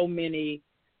to so many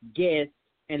guests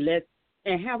and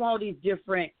have all these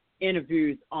different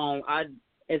interviews on.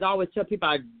 As I always tell people,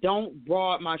 I don't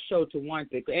broaden my show to one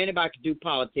thing. Anybody can do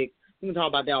politics. We can talk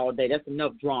about that all day. That's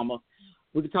enough drama.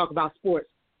 We can talk about sports.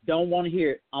 Don't want to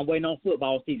hear it. I'm waiting on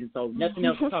football season, so nothing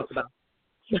else to talk about.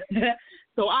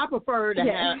 So I prefer to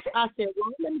have, I said,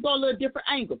 well, let me go a little different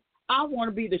angle. I want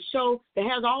to be the show that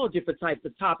has all different types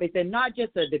of topics and not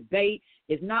just a debate.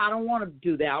 I don't want to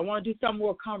do that. I want to do something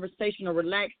more conversational,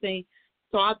 relaxing.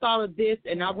 So I thought of this,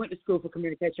 and I went to school for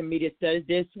communication media studies,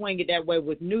 then swing it that way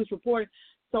with news reporting.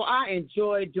 So I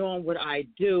enjoy doing what I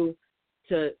do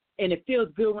and it feels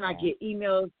good when I get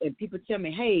emails and people tell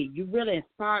me, hey, you really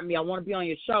inspired me. I want to be on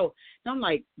your show. And I'm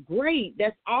like, great.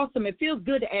 That's awesome. It feels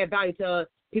good to add value to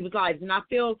people's lives. And I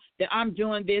feel that I'm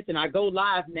doing this and I go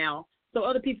live now so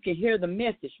other people can hear the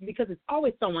message because there's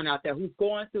always someone out there who's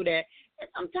going through that. And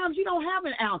sometimes you don't have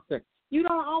an answer. You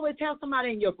don't always have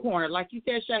somebody in your corner. Like you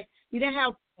said, Shay, you didn't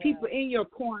have people in your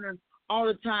corner all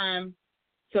the time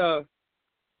to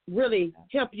really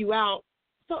help you out.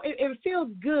 So it feels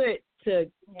good to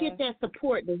get that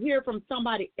support, to hear from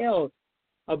somebody else.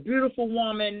 A beautiful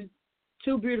woman,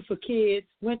 2 beautiful kids,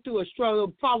 went through a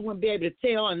struggle, probably wouldn't be able to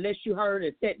tell unless you heard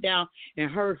and sat down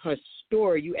and heard her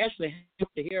story. You actually have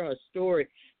to hear her story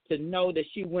to know that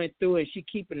she went through and she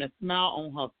keeping a smile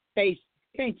on her face.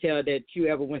 Can't tell that you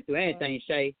ever went through anything,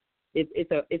 Shay.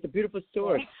 It's a beautiful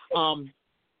story.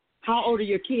 How old are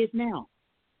your kids now?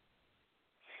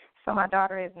 So my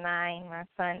daughter is 9. My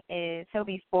son he'll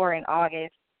be 4 in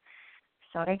August.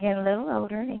 So they're getting a little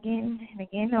older. They're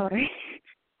getting older.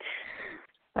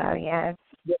 So, yes.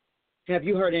 Have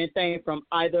you heard anything from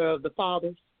either of the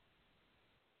fathers?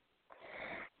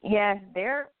 Yes,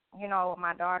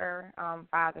 my daughter,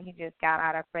 father, he just got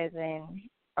out of prison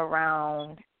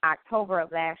around October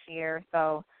of last year.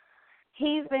 So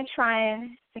he's been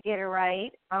trying to get it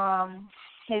right.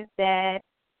 His dad,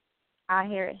 I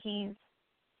hear he's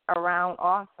around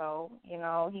also. You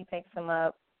know, he picks him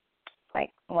up like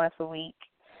once a week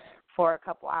for a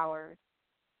couple hours.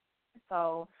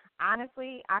 So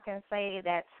honestly, I can say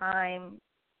that time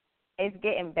is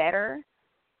getting better.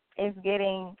 It's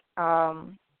getting,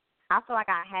 I feel like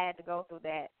I had to go through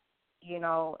that,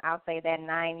 I'll say that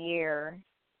 9-year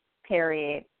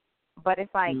period. But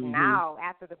it's like now,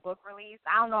 after the book release,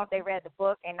 I don't know if they read the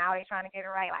book and now they're trying to get it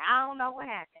right. Like, I don't know what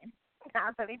happened.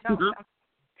 I really don't know.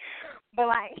 But,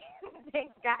 like,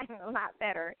 things gotten a lot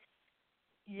better.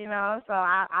 So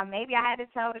I maybe I had to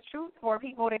tell the truth for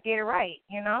people to get it right,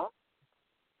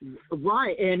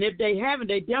 Right, and if they haven't,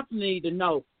 they definitely need to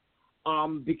know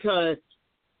because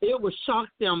it would shock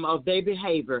them of their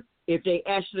behavior if they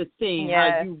actually seen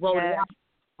how you wrote it out.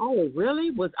 Oh,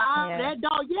 really? Was I that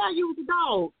dog? Yeah, you was a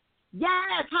dog.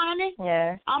 Yes, honey.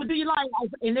 Yeah. I'm going to do you like,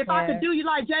 and if I could do you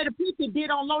like Jada Pinkett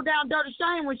did on Low Down Dirty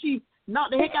Shame when she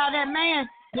knocked the heck out of that man,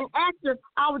 then after,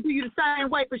 I would do you the same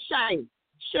way for Shame.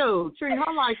 Sure, treat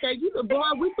her like that. Boy,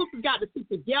 we sisters got to stick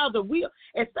together. We,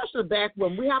 especially back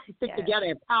when we have to stick together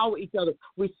and empower each other.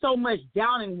 We so much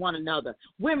downing one another.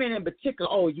 Women in particular,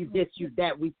 oh, you this, you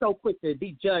that. We so quick to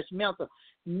be judgmental.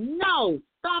 No,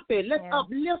 stop it. Let's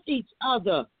uplift each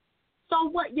other. So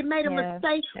what? You made a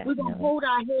mistake. We're going to hold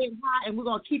our head high and we're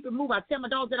going to keep it moving. I tell my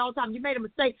dogs that all the time. You made a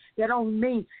mistake. That don't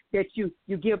mean that you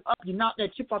give up. You knock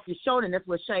that chip off your shoulder, and that's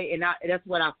what Shay and that's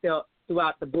what I felt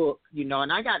throughout the book,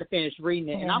 and I got to finish reading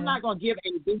it, and I'm not going to give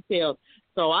any details.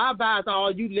 So I advise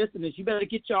all you listeners, you better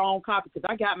get your own copy because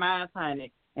I got mine, honey,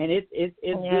 and it's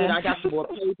good. I got some more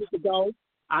pages to go.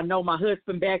 I know my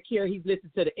husband back here, he's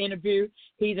listened to the interview.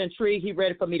 He's intrigued. He's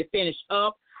ready for me to finish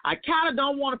up. I kind of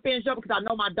don't want to finish up because I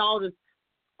know my daughters,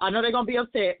 I know they're going to be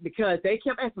upset because they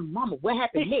kept asking, Mama, what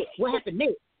happened next? What happened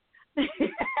next?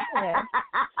 Yeah.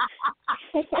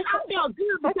 And I felt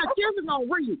good because children don't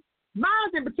read. Mine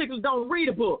in particular don't read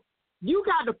a book. You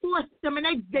got to force them,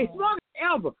 and they smart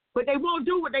as ever, but they won't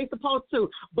do what they supposed to.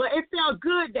 But it felt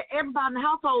good that everybody in the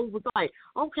household was like,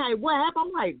 okay, what happened?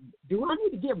 I'm like, do I need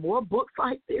to get more books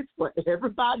like this for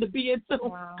everybody to be into?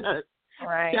 Wow.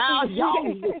 Right. Y'all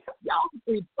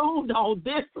be tuned on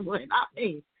this one. I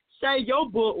mean, Shay, your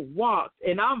book walks,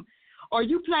 and are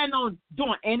you planning on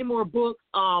doing any more books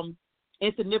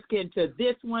insignificant to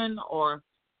this one, or?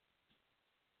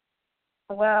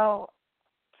 Well,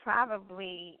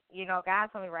 probably, God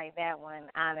told me to write that one,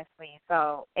 honestly.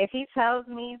 So if he tells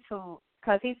me to,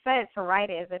 because he said to write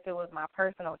it as if it was my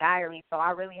personal diary, so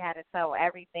I really had to tell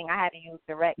everything. I had to use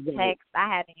direct text. I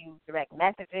had to use direct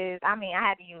messages. I mean, I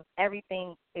had to use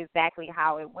everything exactly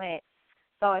how it went.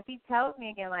 So if he tells me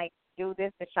again, like, do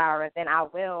this, Dasharra, then I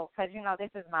will, because,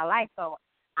 this is my life. So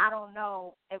I don't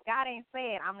know. If God ain't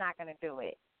said, I'm not going to do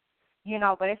it.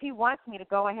 But if he wants me to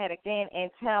go ahead again and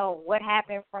tell what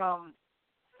happened from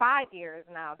 5 years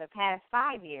now, the past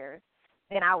 5 years,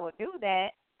 then I will do that.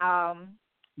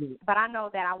 But I know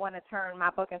that I want to turn my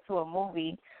book into a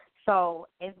movie. So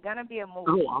it's going to be a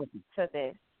movie to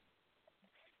this.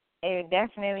 It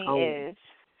definitely is.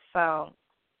 So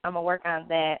I'm going to work on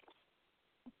that.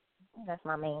 That's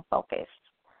my main focus.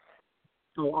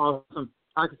 Oh, awesome.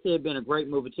 I can see it being a great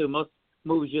movie, too. Most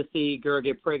movies you'll see, girl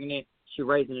get pregnant, she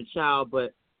raising a child,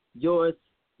 but your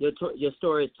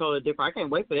story is totally different. I can't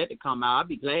wait for that to come out. I'll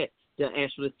be glad to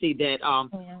actually see that.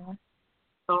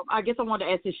 So I guess I wanted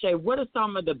to ask you, Shay, what are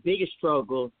some of the biggest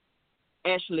struggles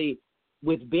actually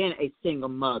with being a single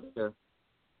mother?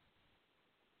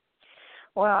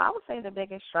 Well, I would say the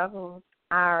biggest struggles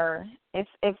are if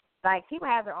like people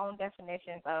have their own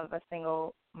definitions of a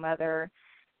single mother,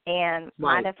 and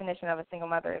my definition of a single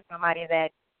mother is somebody that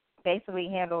basically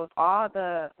handles all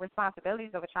the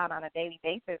responsibilities of a child on a daily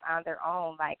basis on their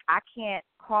own. Like, I can't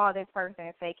call this person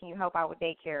and say, can you help out with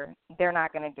daycare? They're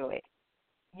not going to do it.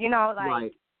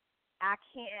 I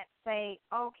can't say,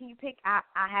 oh, can you pick? I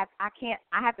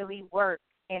have to leave work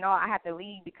and all. I have to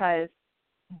leave because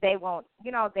they won't do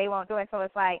it. So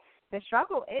it's like the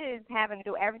struggle is having to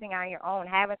do everything on your own,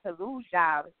 having to lose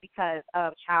jobs because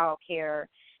of child care,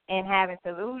 and having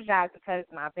to lose jobs because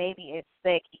my baby is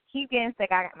sick. He keep getting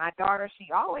sick. I got my daughter. She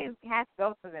always has to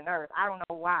go to the nurse. I don't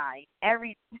know why.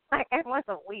 Every once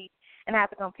a week, and I have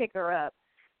to come pick her up.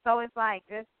 So it's like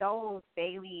just those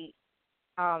daily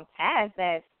tasks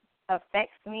that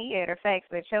affects me. It affects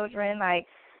the children.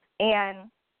 And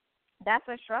that's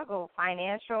a struggle.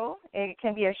 Financial, it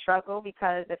can be a struggle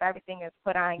because if everything is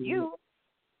put on you,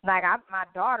 my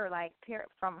daughter,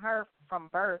 from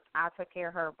birth, I took care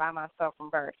of her by myself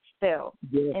from birth still,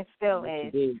 and still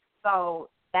is. So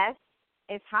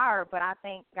it's hard, but I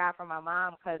thank God for my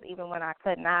mom because even when I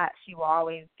could not, she will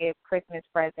always give Christmas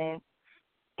presents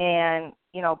and,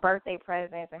 birthday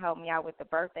presents and help me out with the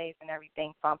birthdays and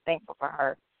everything, so I'm thankful for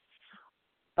her.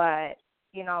 But,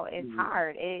 it's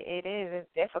hard. It is. It's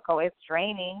difficult. It's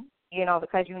draining,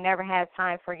 because you never have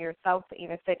time for yourself to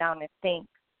even sit down and think.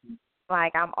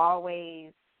 Like, I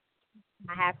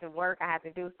have to work, I have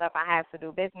to do stuff, I have to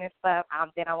do business stuff,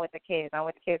 then I'm with the kids. I'm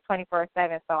with the kids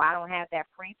 24/7, so I don't have that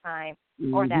free time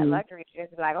or that luxury to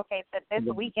just be like, okay, this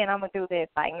weekend I'm going to do this.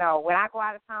 Like, no, when I go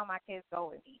out of town, my kids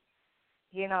go with me.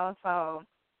 So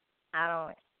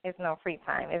it's no free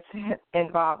time. It's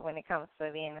involved when it comes to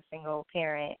being a single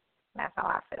parent. That's how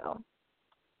I feel.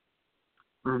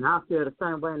 And I feel the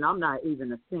same way, and I'm not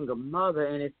even a single mother,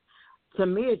 and to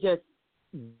me, it's just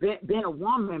being a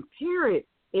woman, period.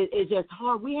 It's just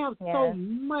hard. We have so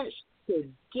much to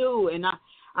do, and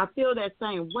I feel that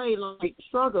same way. Like,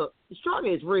 struggle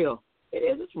is real.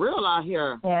 It's real out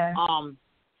here. Yeah.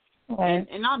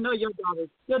 And I know your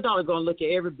daughter's gonna look at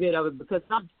every bit of it, because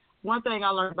one thing I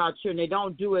learned about children, they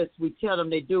don't do as we tell them.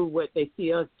 They do what they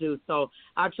see us do. So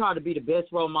I try to be the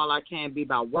best role model I can be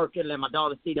by working, let my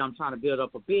daughter see that I'm trying to build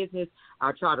up a business.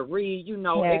 I try to read,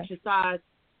 exercise.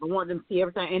 I want them to see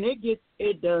everything, and it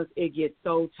gets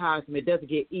so tiresome. It doesn't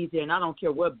get easier, and I don't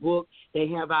care what book they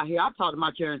have out here. I talk to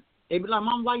my children. They be like,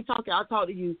 Mom, why you talking? I talk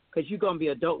to you because you're going to be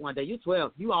an adult one day. You're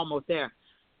 12. You almost there.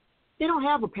 They don't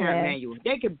have a parent manual.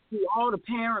 They can do all the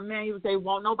parent manuals they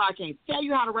want. Nobody can tell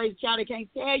you how to raise a child. They can't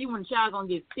tell you when a child's going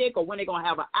to get sick, or when they're going to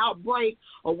have an outbreak,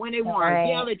 or when they want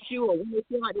to yell at you, or when they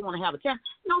feel like they want to have a test.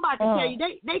 Nobody can tell you.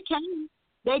 They can.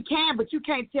 They can, but you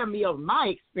can't tell me of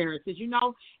my experiences.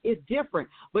 It's different.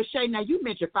 But Shay, now you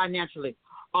mentioned financially.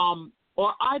 Are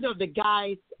either of the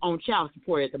guys on child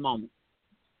support at the moment?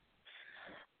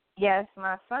 Yes,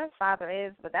 my son's father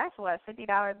is, but that's what,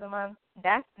 $50 a month?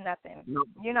 That's nothing. No.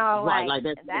 You know, Right, like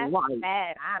that's right.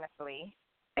 Bad, honestly.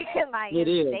 Like it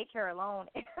is. daycare alone,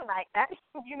 like that.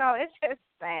 You know, it's just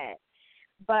sad.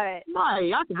 But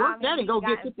right, I can work that and go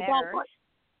get $50.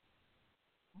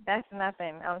 That's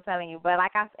nothing. I'm telling you. But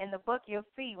like in the book, you'll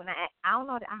see when I don't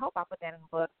know. I hope I put that in the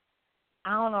book.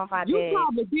 I don't know if I did. You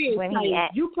probably did. When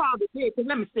you probably did. Cause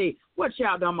let me see. What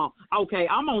chapter I'm on? Okay,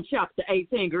 I'm on chapter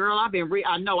 18, girl. I've been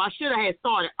I know I should have had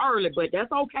started early, but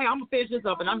that's okay. I'm gonna finish this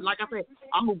up, and I'm like I said,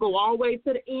 I'm gonna go all the way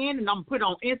to the end, and I'm gonna put it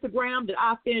on Instagram that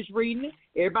I finished reading it.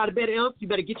 Everybody you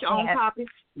better get your own copy.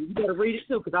 You better read it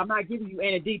too, cause I'm not giving you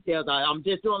any details. I'm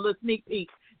just doing a little sneak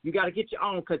peek. You got to get your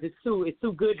own because it's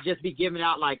too good to just be giving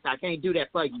out like that. I can't do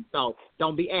that for you. So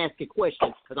don't be asking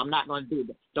questions because I'm not going to do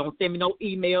that. Don't send me no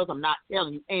emails. I'm not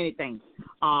telling you anything.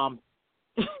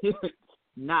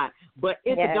 Not. But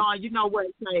it's a darn, you know what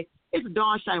it say? It's a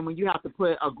darn shame when you have to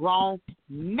put a grown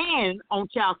man on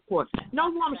child support.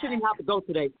 No woman shouldn't even have to go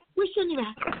today. We shouldn't even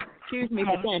excuse me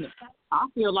for saying it. I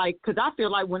feel like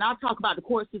when I talk about the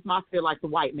court system, I feel like the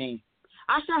white man.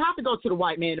 I shouldn't have to go to the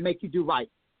white man to make you do right.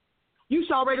 You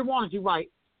should already want to do right.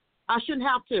 I shouldn't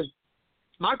have to.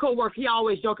 My coworker, he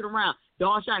always joking around.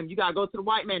 Darn shame, you got to go to the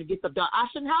white man to get stuff done. I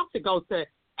shouldn't have to go to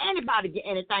anybody to get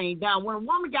anything done. When a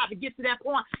woman got to get to that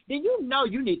point, then you know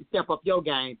you need to step up your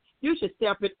game. You should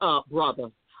step it up, brother.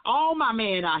 All my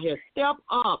men out here, step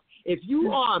up. If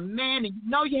you are a man and you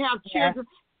know you have children,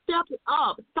 step it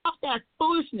up. Stop that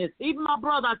foolishness. Even my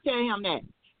brother, I tell him that.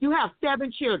 You have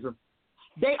 7 children.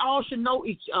 They all should know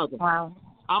each other. Wow.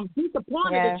 I'm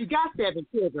disappointed that you got 7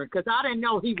 children because I didn't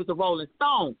know he was a Rolling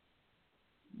Stone.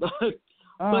 But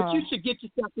you should get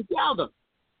yourself together.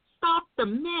 Stop the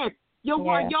mess. Your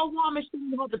woman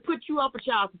shouldn't have to put you up for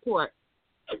child support.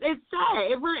 It's sad.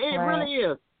 It really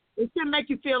is. It should make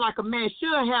you feel like a man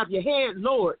should have your head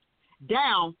lowered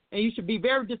down, and you should be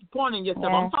very disappointed in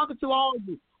yourself. I'm talking to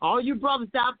all you brothers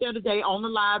out there today on the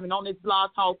live and on this Blog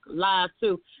Talk live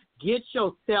too. Get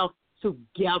yourself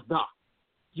together.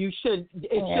 It should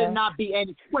not be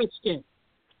any question.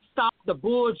 Stop the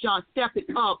bull junk. Step it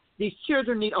up. These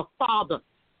children need a father.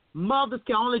 Mothers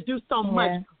can only do so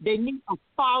much. They need a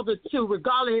father too,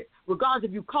 regardless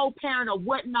if you co-parent or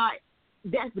whatnot.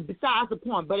 That's besides the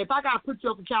point. But if I got to put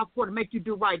you up in child support to make you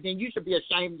do right, then you should be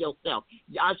ashamed of yourself.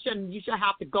 You should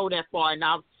have to go that far. And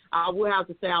I will have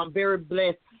to say I'm very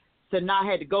blessed to not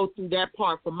have to go through that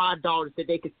part for my daughters, that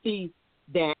they could see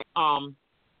that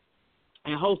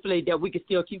and hopefully that we can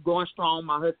still keep going strong.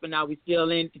 My husband and I, we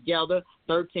still in together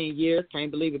 13 years.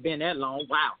 Can't believe it's been that long.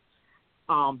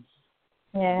 Wow.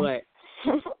 But,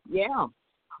 yeah.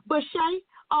 But, Shay,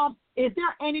 is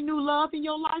there any new love in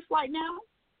your life right now?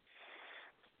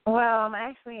 Well, I'm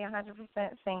actually 100%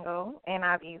 single, and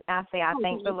I say I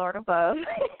thank the Lord above.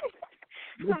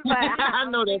 But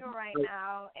I'm single right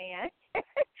now, and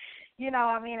you know,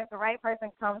 I mean, if the right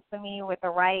person comes to me with the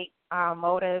right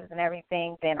motives and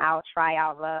everything, then I'll try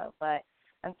out love. But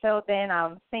until then,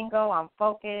 I'm single, I'm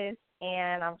focused,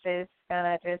 and I'm just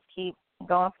going to keep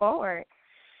going forward.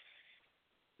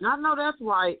 I know that's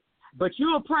right. But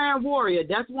you're a praying warrior.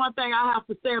 That's one thing I have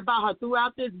to say about her.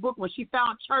 Throughout this book, when she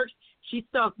found church, she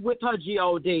stuck with her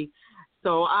God.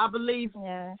 So I believe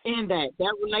in that.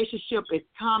 That relationship is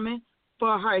coming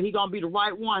for her. He's going to be the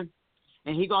right one.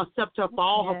 And he's going to accept her for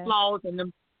all her flaws and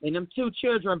them 2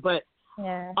 children. But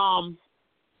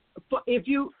if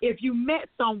you met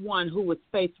someone who was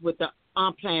faced with an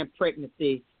unplanned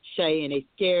pregnancy, Shay, and they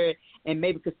scared and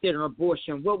maybe consider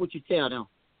abortion, what would you tell them?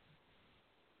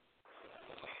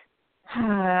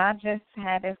 I just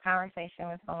had this conversation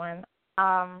with someone.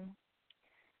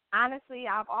 Honestly,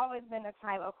 I've always been the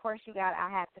type, of course I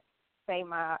have to say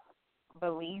my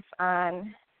belief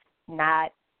on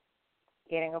not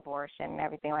getting abortion and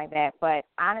everything like that. But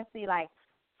honestly, like,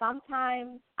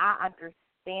 sometimes I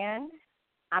understand.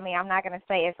 I mean, I'm not going to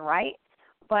say it's right,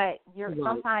 but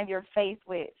sometimes you're faced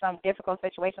with some difficult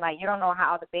situation. Like, you don't know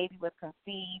how the baby was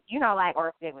conceived, you know, like, or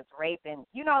if it was raped. And,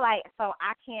 you know, like, so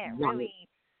I can't really,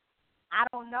 I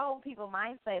don't know people's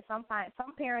mindset. Sometimes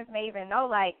some parents may even know,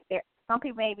 like, some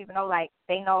people may even know, like,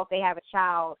 they know if they have a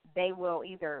child, they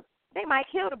might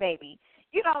kill the baby.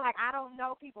 You know, like, I don't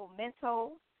know people's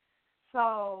mental.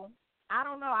 So, I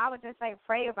don't know. I would just say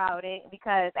pray about it,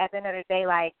 because at the end of the day,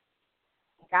 like,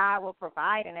 God will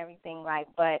provide and everything, like,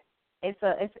 but it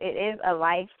is a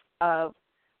life of,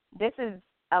 this is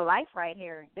a life right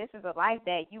here. This is a life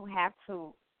that you have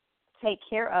to take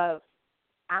care of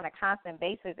on a constant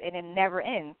basis, and it never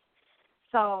ends.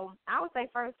 So, I would say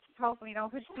first, hopefully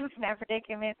don't put yourself in that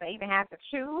predicament to even have to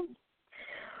choose.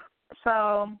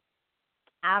 So,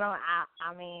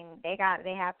 I mean, they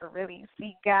have to really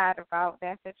seek God about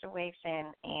that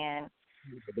situation, and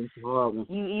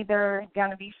you either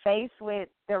gonna be faced with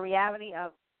the reality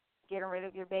of getting rid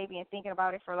of your baby and thinking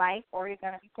about it for life, or you're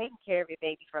gonna be taking care of your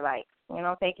baby for life.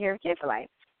 Take care of your kid for life.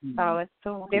 Mm-hmm. So it's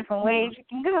two different ways you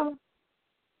can go.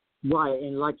 Right,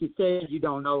 and like you said, you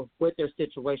don't know what their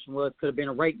situation was. Could have been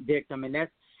a rape victim, and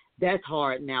that's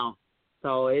hard now.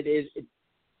 So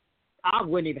I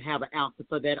wouldn't even have an answer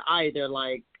for that either.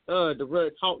 Like, to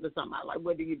really talk to somebody, like,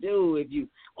 what do you do if you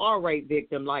are a rape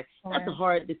victim? Like, that's a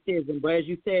hard decision. But as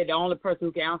you said, the only person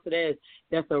who can answer that is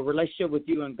that's a relationship with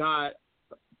you and God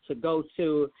to go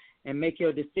to and make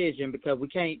your decision, because we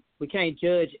can't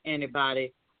judge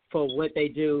anybody for what they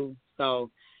do.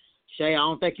 So, Shay, I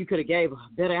don't think you could have gave a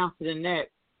better answer than that.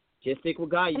 Just stick with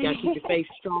God. You got to keep your faith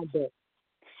strong. But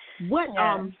what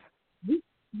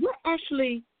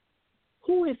actually,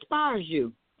 who inspires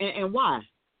you and why?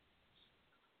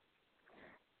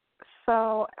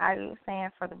 So, are you saying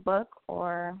for the book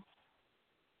or?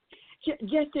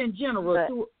 Just in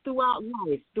general, throughout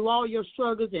life, through all your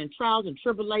struggles and trials and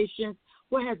tribulations,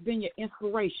 what has been your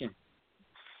inspiration?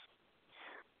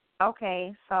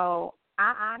 Okay, so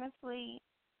I honestly,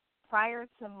 prior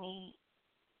to me,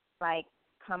 like,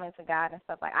 coming to God and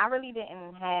stuff, like, I really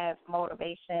didn't have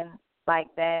motivation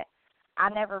like that. I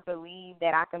never believed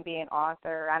that I can be an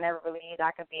author. I never believed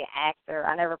I could be an actor.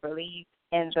 I never believed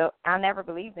in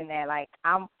that. Like,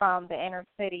 I'm from the inner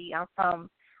city. I'm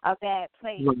from a bad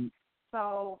place. Mm-hmm.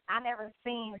 So I never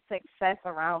seen success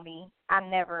around me. I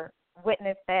never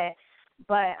witnessed that.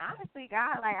 But honestly,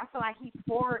 God, like, I feel like He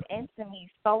poured into me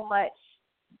so much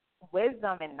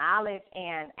wisdom and knowledge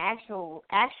and actual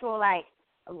like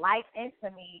life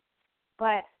into me.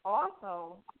 But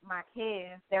also my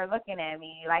kids, they're looking at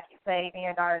me, like you say, even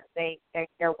your daughters,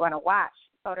 they're going to watch.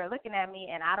 So they're looking at me,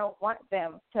 and I don't want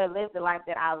them to live the life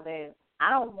that I live. I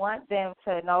don't want them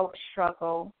to know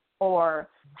struggle or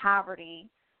poverty,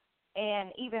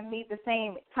 and even meet the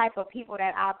same type of people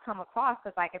that I've come across.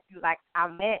 Because, I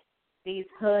met these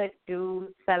hood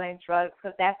dudes selling drugs,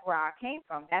 because that's where I came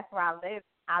from. That's where I lived.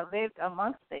 I lived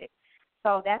amongst it.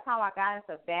 So that's how I got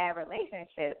into bad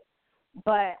relationships.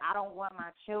 But I don't want my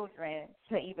children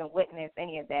to even witness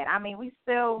any of that. I mean, we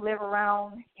still live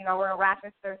around, we're in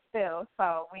Rochester still,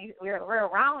 so we're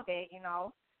around it,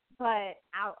 But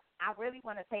I really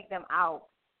want to take them out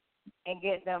and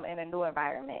get them in a new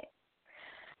environment.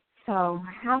 So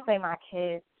I'll say my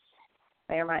kids,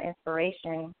 they're my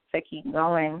inspiration to keep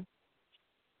going.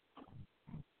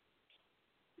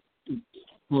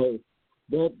 Hey,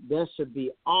 that should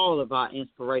be all of our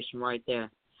inspiration right there.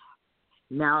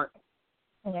 Now,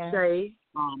 Shay,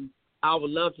 I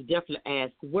would love to definitely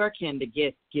ask, where can the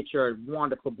guests get your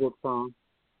wonderful book from?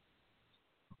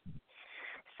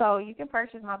 So you can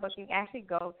purchase my book. You can actually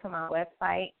go to my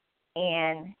website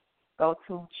and go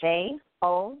to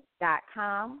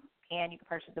JOASM.com, and you can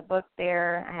purchase the book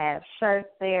there. I have shirts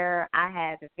there. I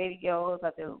have the videos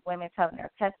of the women telling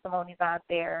their testimonies on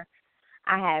there.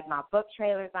 I have my book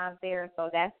trailers on there, so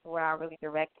that's where I really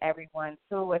direct everyone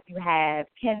to. If you have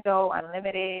Kindle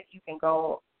Unlimited, you can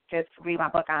go just read my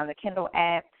book on the Kindle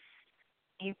app.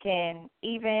 You can,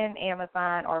 even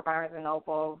Amazon or Barnes &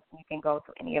 Noble, you can go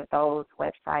to any of those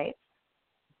websites.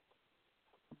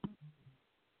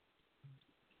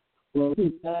 Well,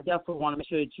 I definitely want to make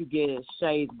sure that you get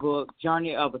Shay's book,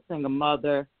 Journey of a Single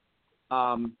Mother.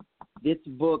 This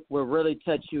book will really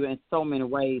touch you in so many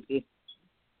ways.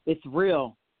 It's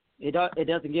real. It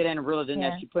doesn't get any realer than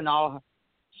that. She putting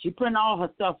all her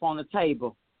stuff on the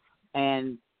table,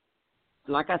 and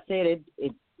like I said,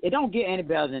 it don't get any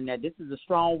better than that. This is a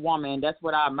strong woman, and that's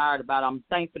what I admired about her. I'm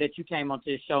thankful that you came onto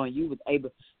the show and you was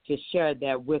able to share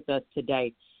that with us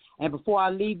today. And before I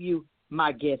leave you,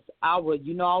 my guest, I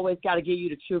always got to give you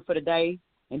the truth for the day.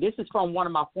 And this is from one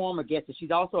of my former guests, and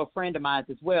she's also a friend of mine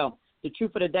as well. The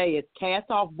truth for the day is cast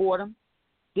off boredom.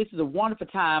 This is a wonderful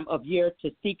time of year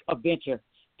to seek adventure.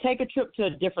 Take a trip to a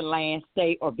different land,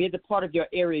 state, or visit part of your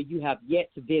area you have yet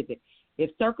to visit.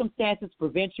 If circumstances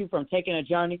prevent you from taking a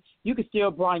journey, you can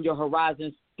still broaden your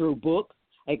horizons through books,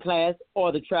 a class,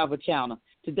 or the Travel Channel.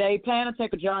 Today, plan to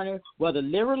take a journey, whether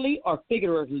literally or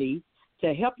figuratively,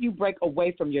 to help you break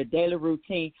away from your daily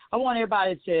routine. I want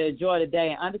everybody to enjoy the day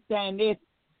and understand this.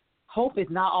 Hope is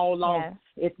not all lost.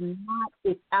 Yes.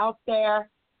 It's out there.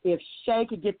 If Shay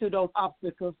could get through those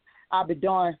obstacles, I'll be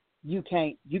darned you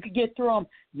can't. You can get through them.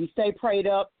 You stay prayed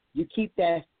up. You keep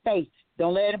that faith.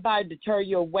 Don't let anybody deter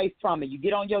you away from it. You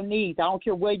get on your knees. I don't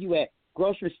care where you at.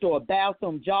 Grocery store,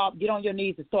 bathroom, job. Get on your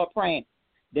knees and start praying.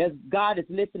 God is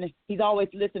listening. He's always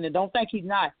listening. Don't think He's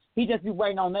not. He just be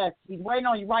waiting on us. He's waiting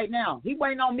on you right now. He's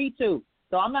waiting on me too.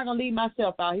 So I'm not going to leave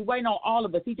myself out. He waiting on all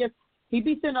of us. He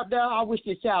be sitting up there, I wish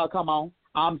this child come on.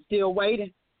 I'm still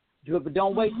waiting. But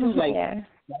don't wait too late. Yeah.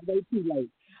 Don't wait too late.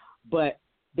 But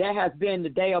that has been the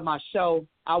day of my show.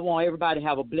 I want everybody to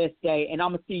have a blessed day, and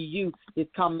I'm going to see you this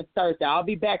coming Thursday. I'll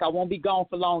be back. I won't be gone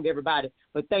for long, everybody.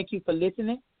 But thank you for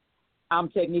listening. I'm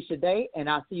Technisha Day, and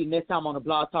I'll see you next time on the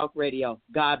Blog Talk Radio.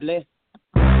 God bless.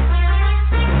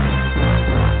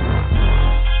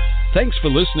 Thanks for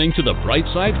listening to The Bright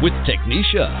Side with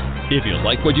Technisha. If you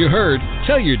like what you heard,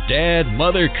 tell your dad,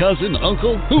 mother, cousin,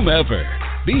 uncle, whomever.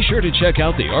 Be sure to check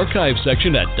out the archive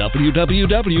section at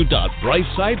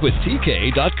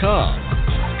www.brightsidewithtk.com.